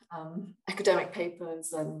beyond academic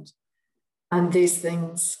papers and these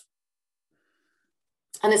things.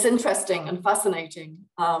 And it's interesting and fascinating,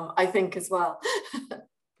 I think, as well.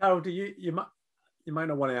 Carol, do you might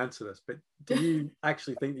not want to answer this, but do you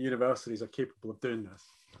actually think the universities are capable of doing this?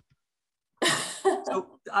 So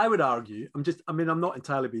I would argue, I'm not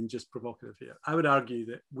entirely being just provocative here. I would argue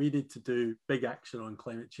that we need to do big action on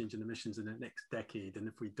climate change and emissions in the next decade, and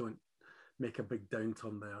if we don't make a big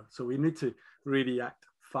downturn there. So we need to really act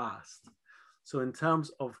fast. So in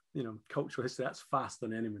terms of, cultural history, that's faster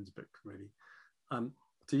than anyone's book, really.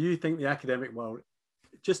 Do you think the academic world,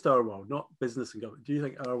 just our world, not business and government, do you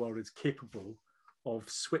think our world is capable of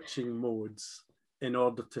switching modes in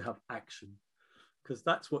order to have action? Because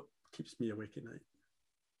that's what keeps me awake at night.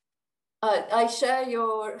 I share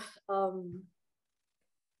your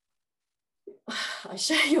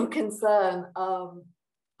concern.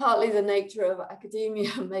 Partly the nature of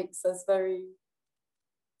academia makes us very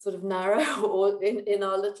sort of narrow or in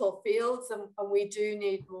our little fields, and we do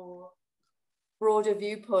need more broader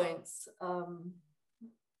viewpoints.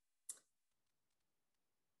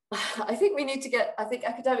 I think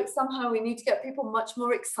academics, somehow we need to get people much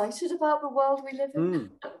more excited about the world we live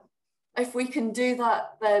in. If we can do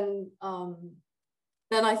that, then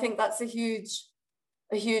I think that's a huge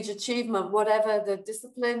achievement, whatever the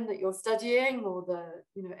discipline that you're studying or the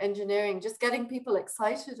engineering, just getting people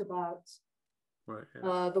excited about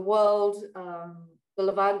the world, the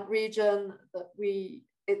Levant region,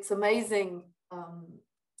 it's amazing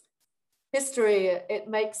history. It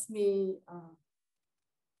makes me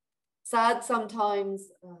sad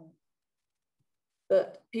sometimes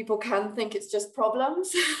that people can think it's just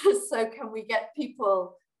problems. So can we get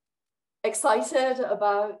people excited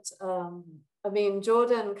about,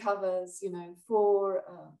 Jordan covers, 4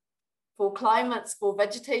 climates, 4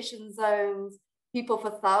 vegetation zones. People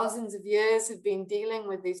for thousands of years have been dealing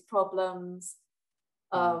with these problems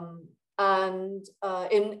and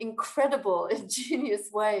in incredible, ingenious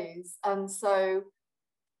ways. And so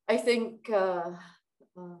I think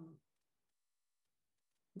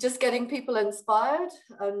just getting people inspired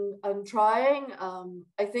and trying,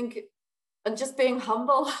 I think, and just being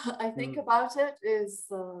humble, I think about it is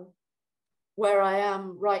where I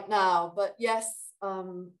am right now. But yes,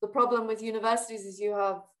 the problem with universities is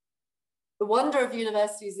the wonder of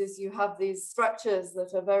universities is you have these structures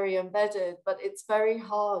that are very embedded, but it's very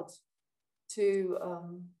hard to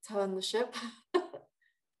turn the ship.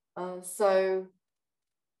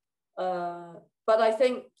 But I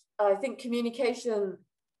think communication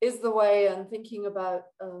is the way, and thinking about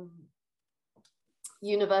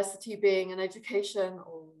university being an education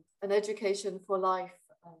or an education for life,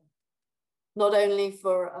 not only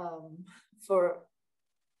for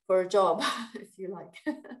a job, if you like.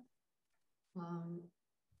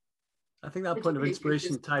 I think that point of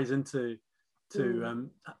inspiration ties into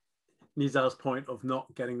Nizar's point of not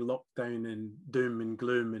getting locked down in doom and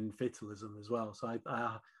gloom and fatalism as well. So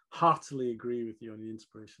I heartily agree with you on the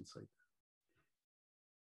inspiration side.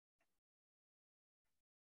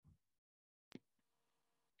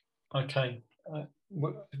 Okay,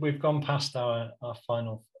 we've gone past our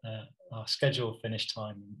final our scheduled finish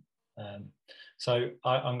time, so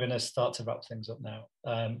I'm going to start to wrap things up now.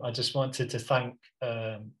 I just wanted to thank,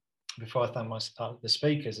 before I thank the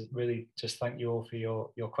speakers, really just thank you all for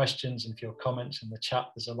your questions and for your comments in the chat.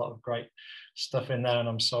 There's a lot of great stuff in there, and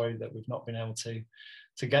I'm sorry that we've not been able to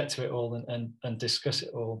get to it all and discuss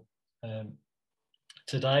it all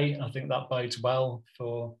today. I think that bodes well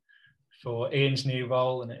for Ian's new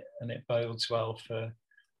role, and it bodes well for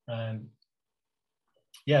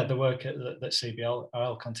the work that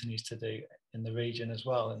CBRL continues to do in the region as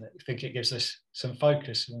well. And I think it gives us some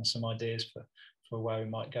focus and some ideas for where we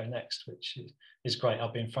might go next, which is great.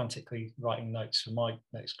 I've been frantically writing notes for my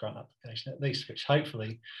next grant application, at least, which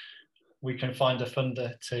hopefully we can find a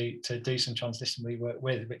funder to do some transdisciplinary work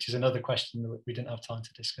with, which is another question that we didn't have time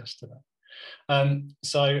to discuss today.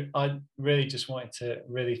 So I really just wanted to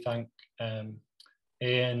really thank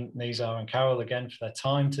Ian, Nizar and Carol again for their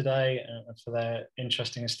time today and for their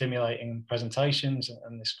interesting and stimulating presentations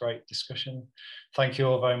and this great discussion. Thank you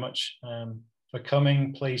all very much for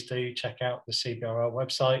coming. Please do check out the CBRL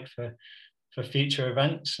website for future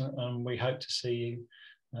events, and we hope to see you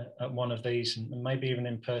at one of these and maybe even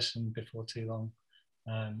in person before too long.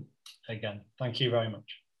 Again, thank you very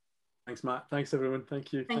much. Thanks, Matt. Thanks, everyone.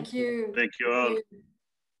 Thank you. Thank you. Thank you all.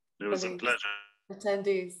 It was a pleasure.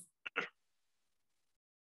 Attendees.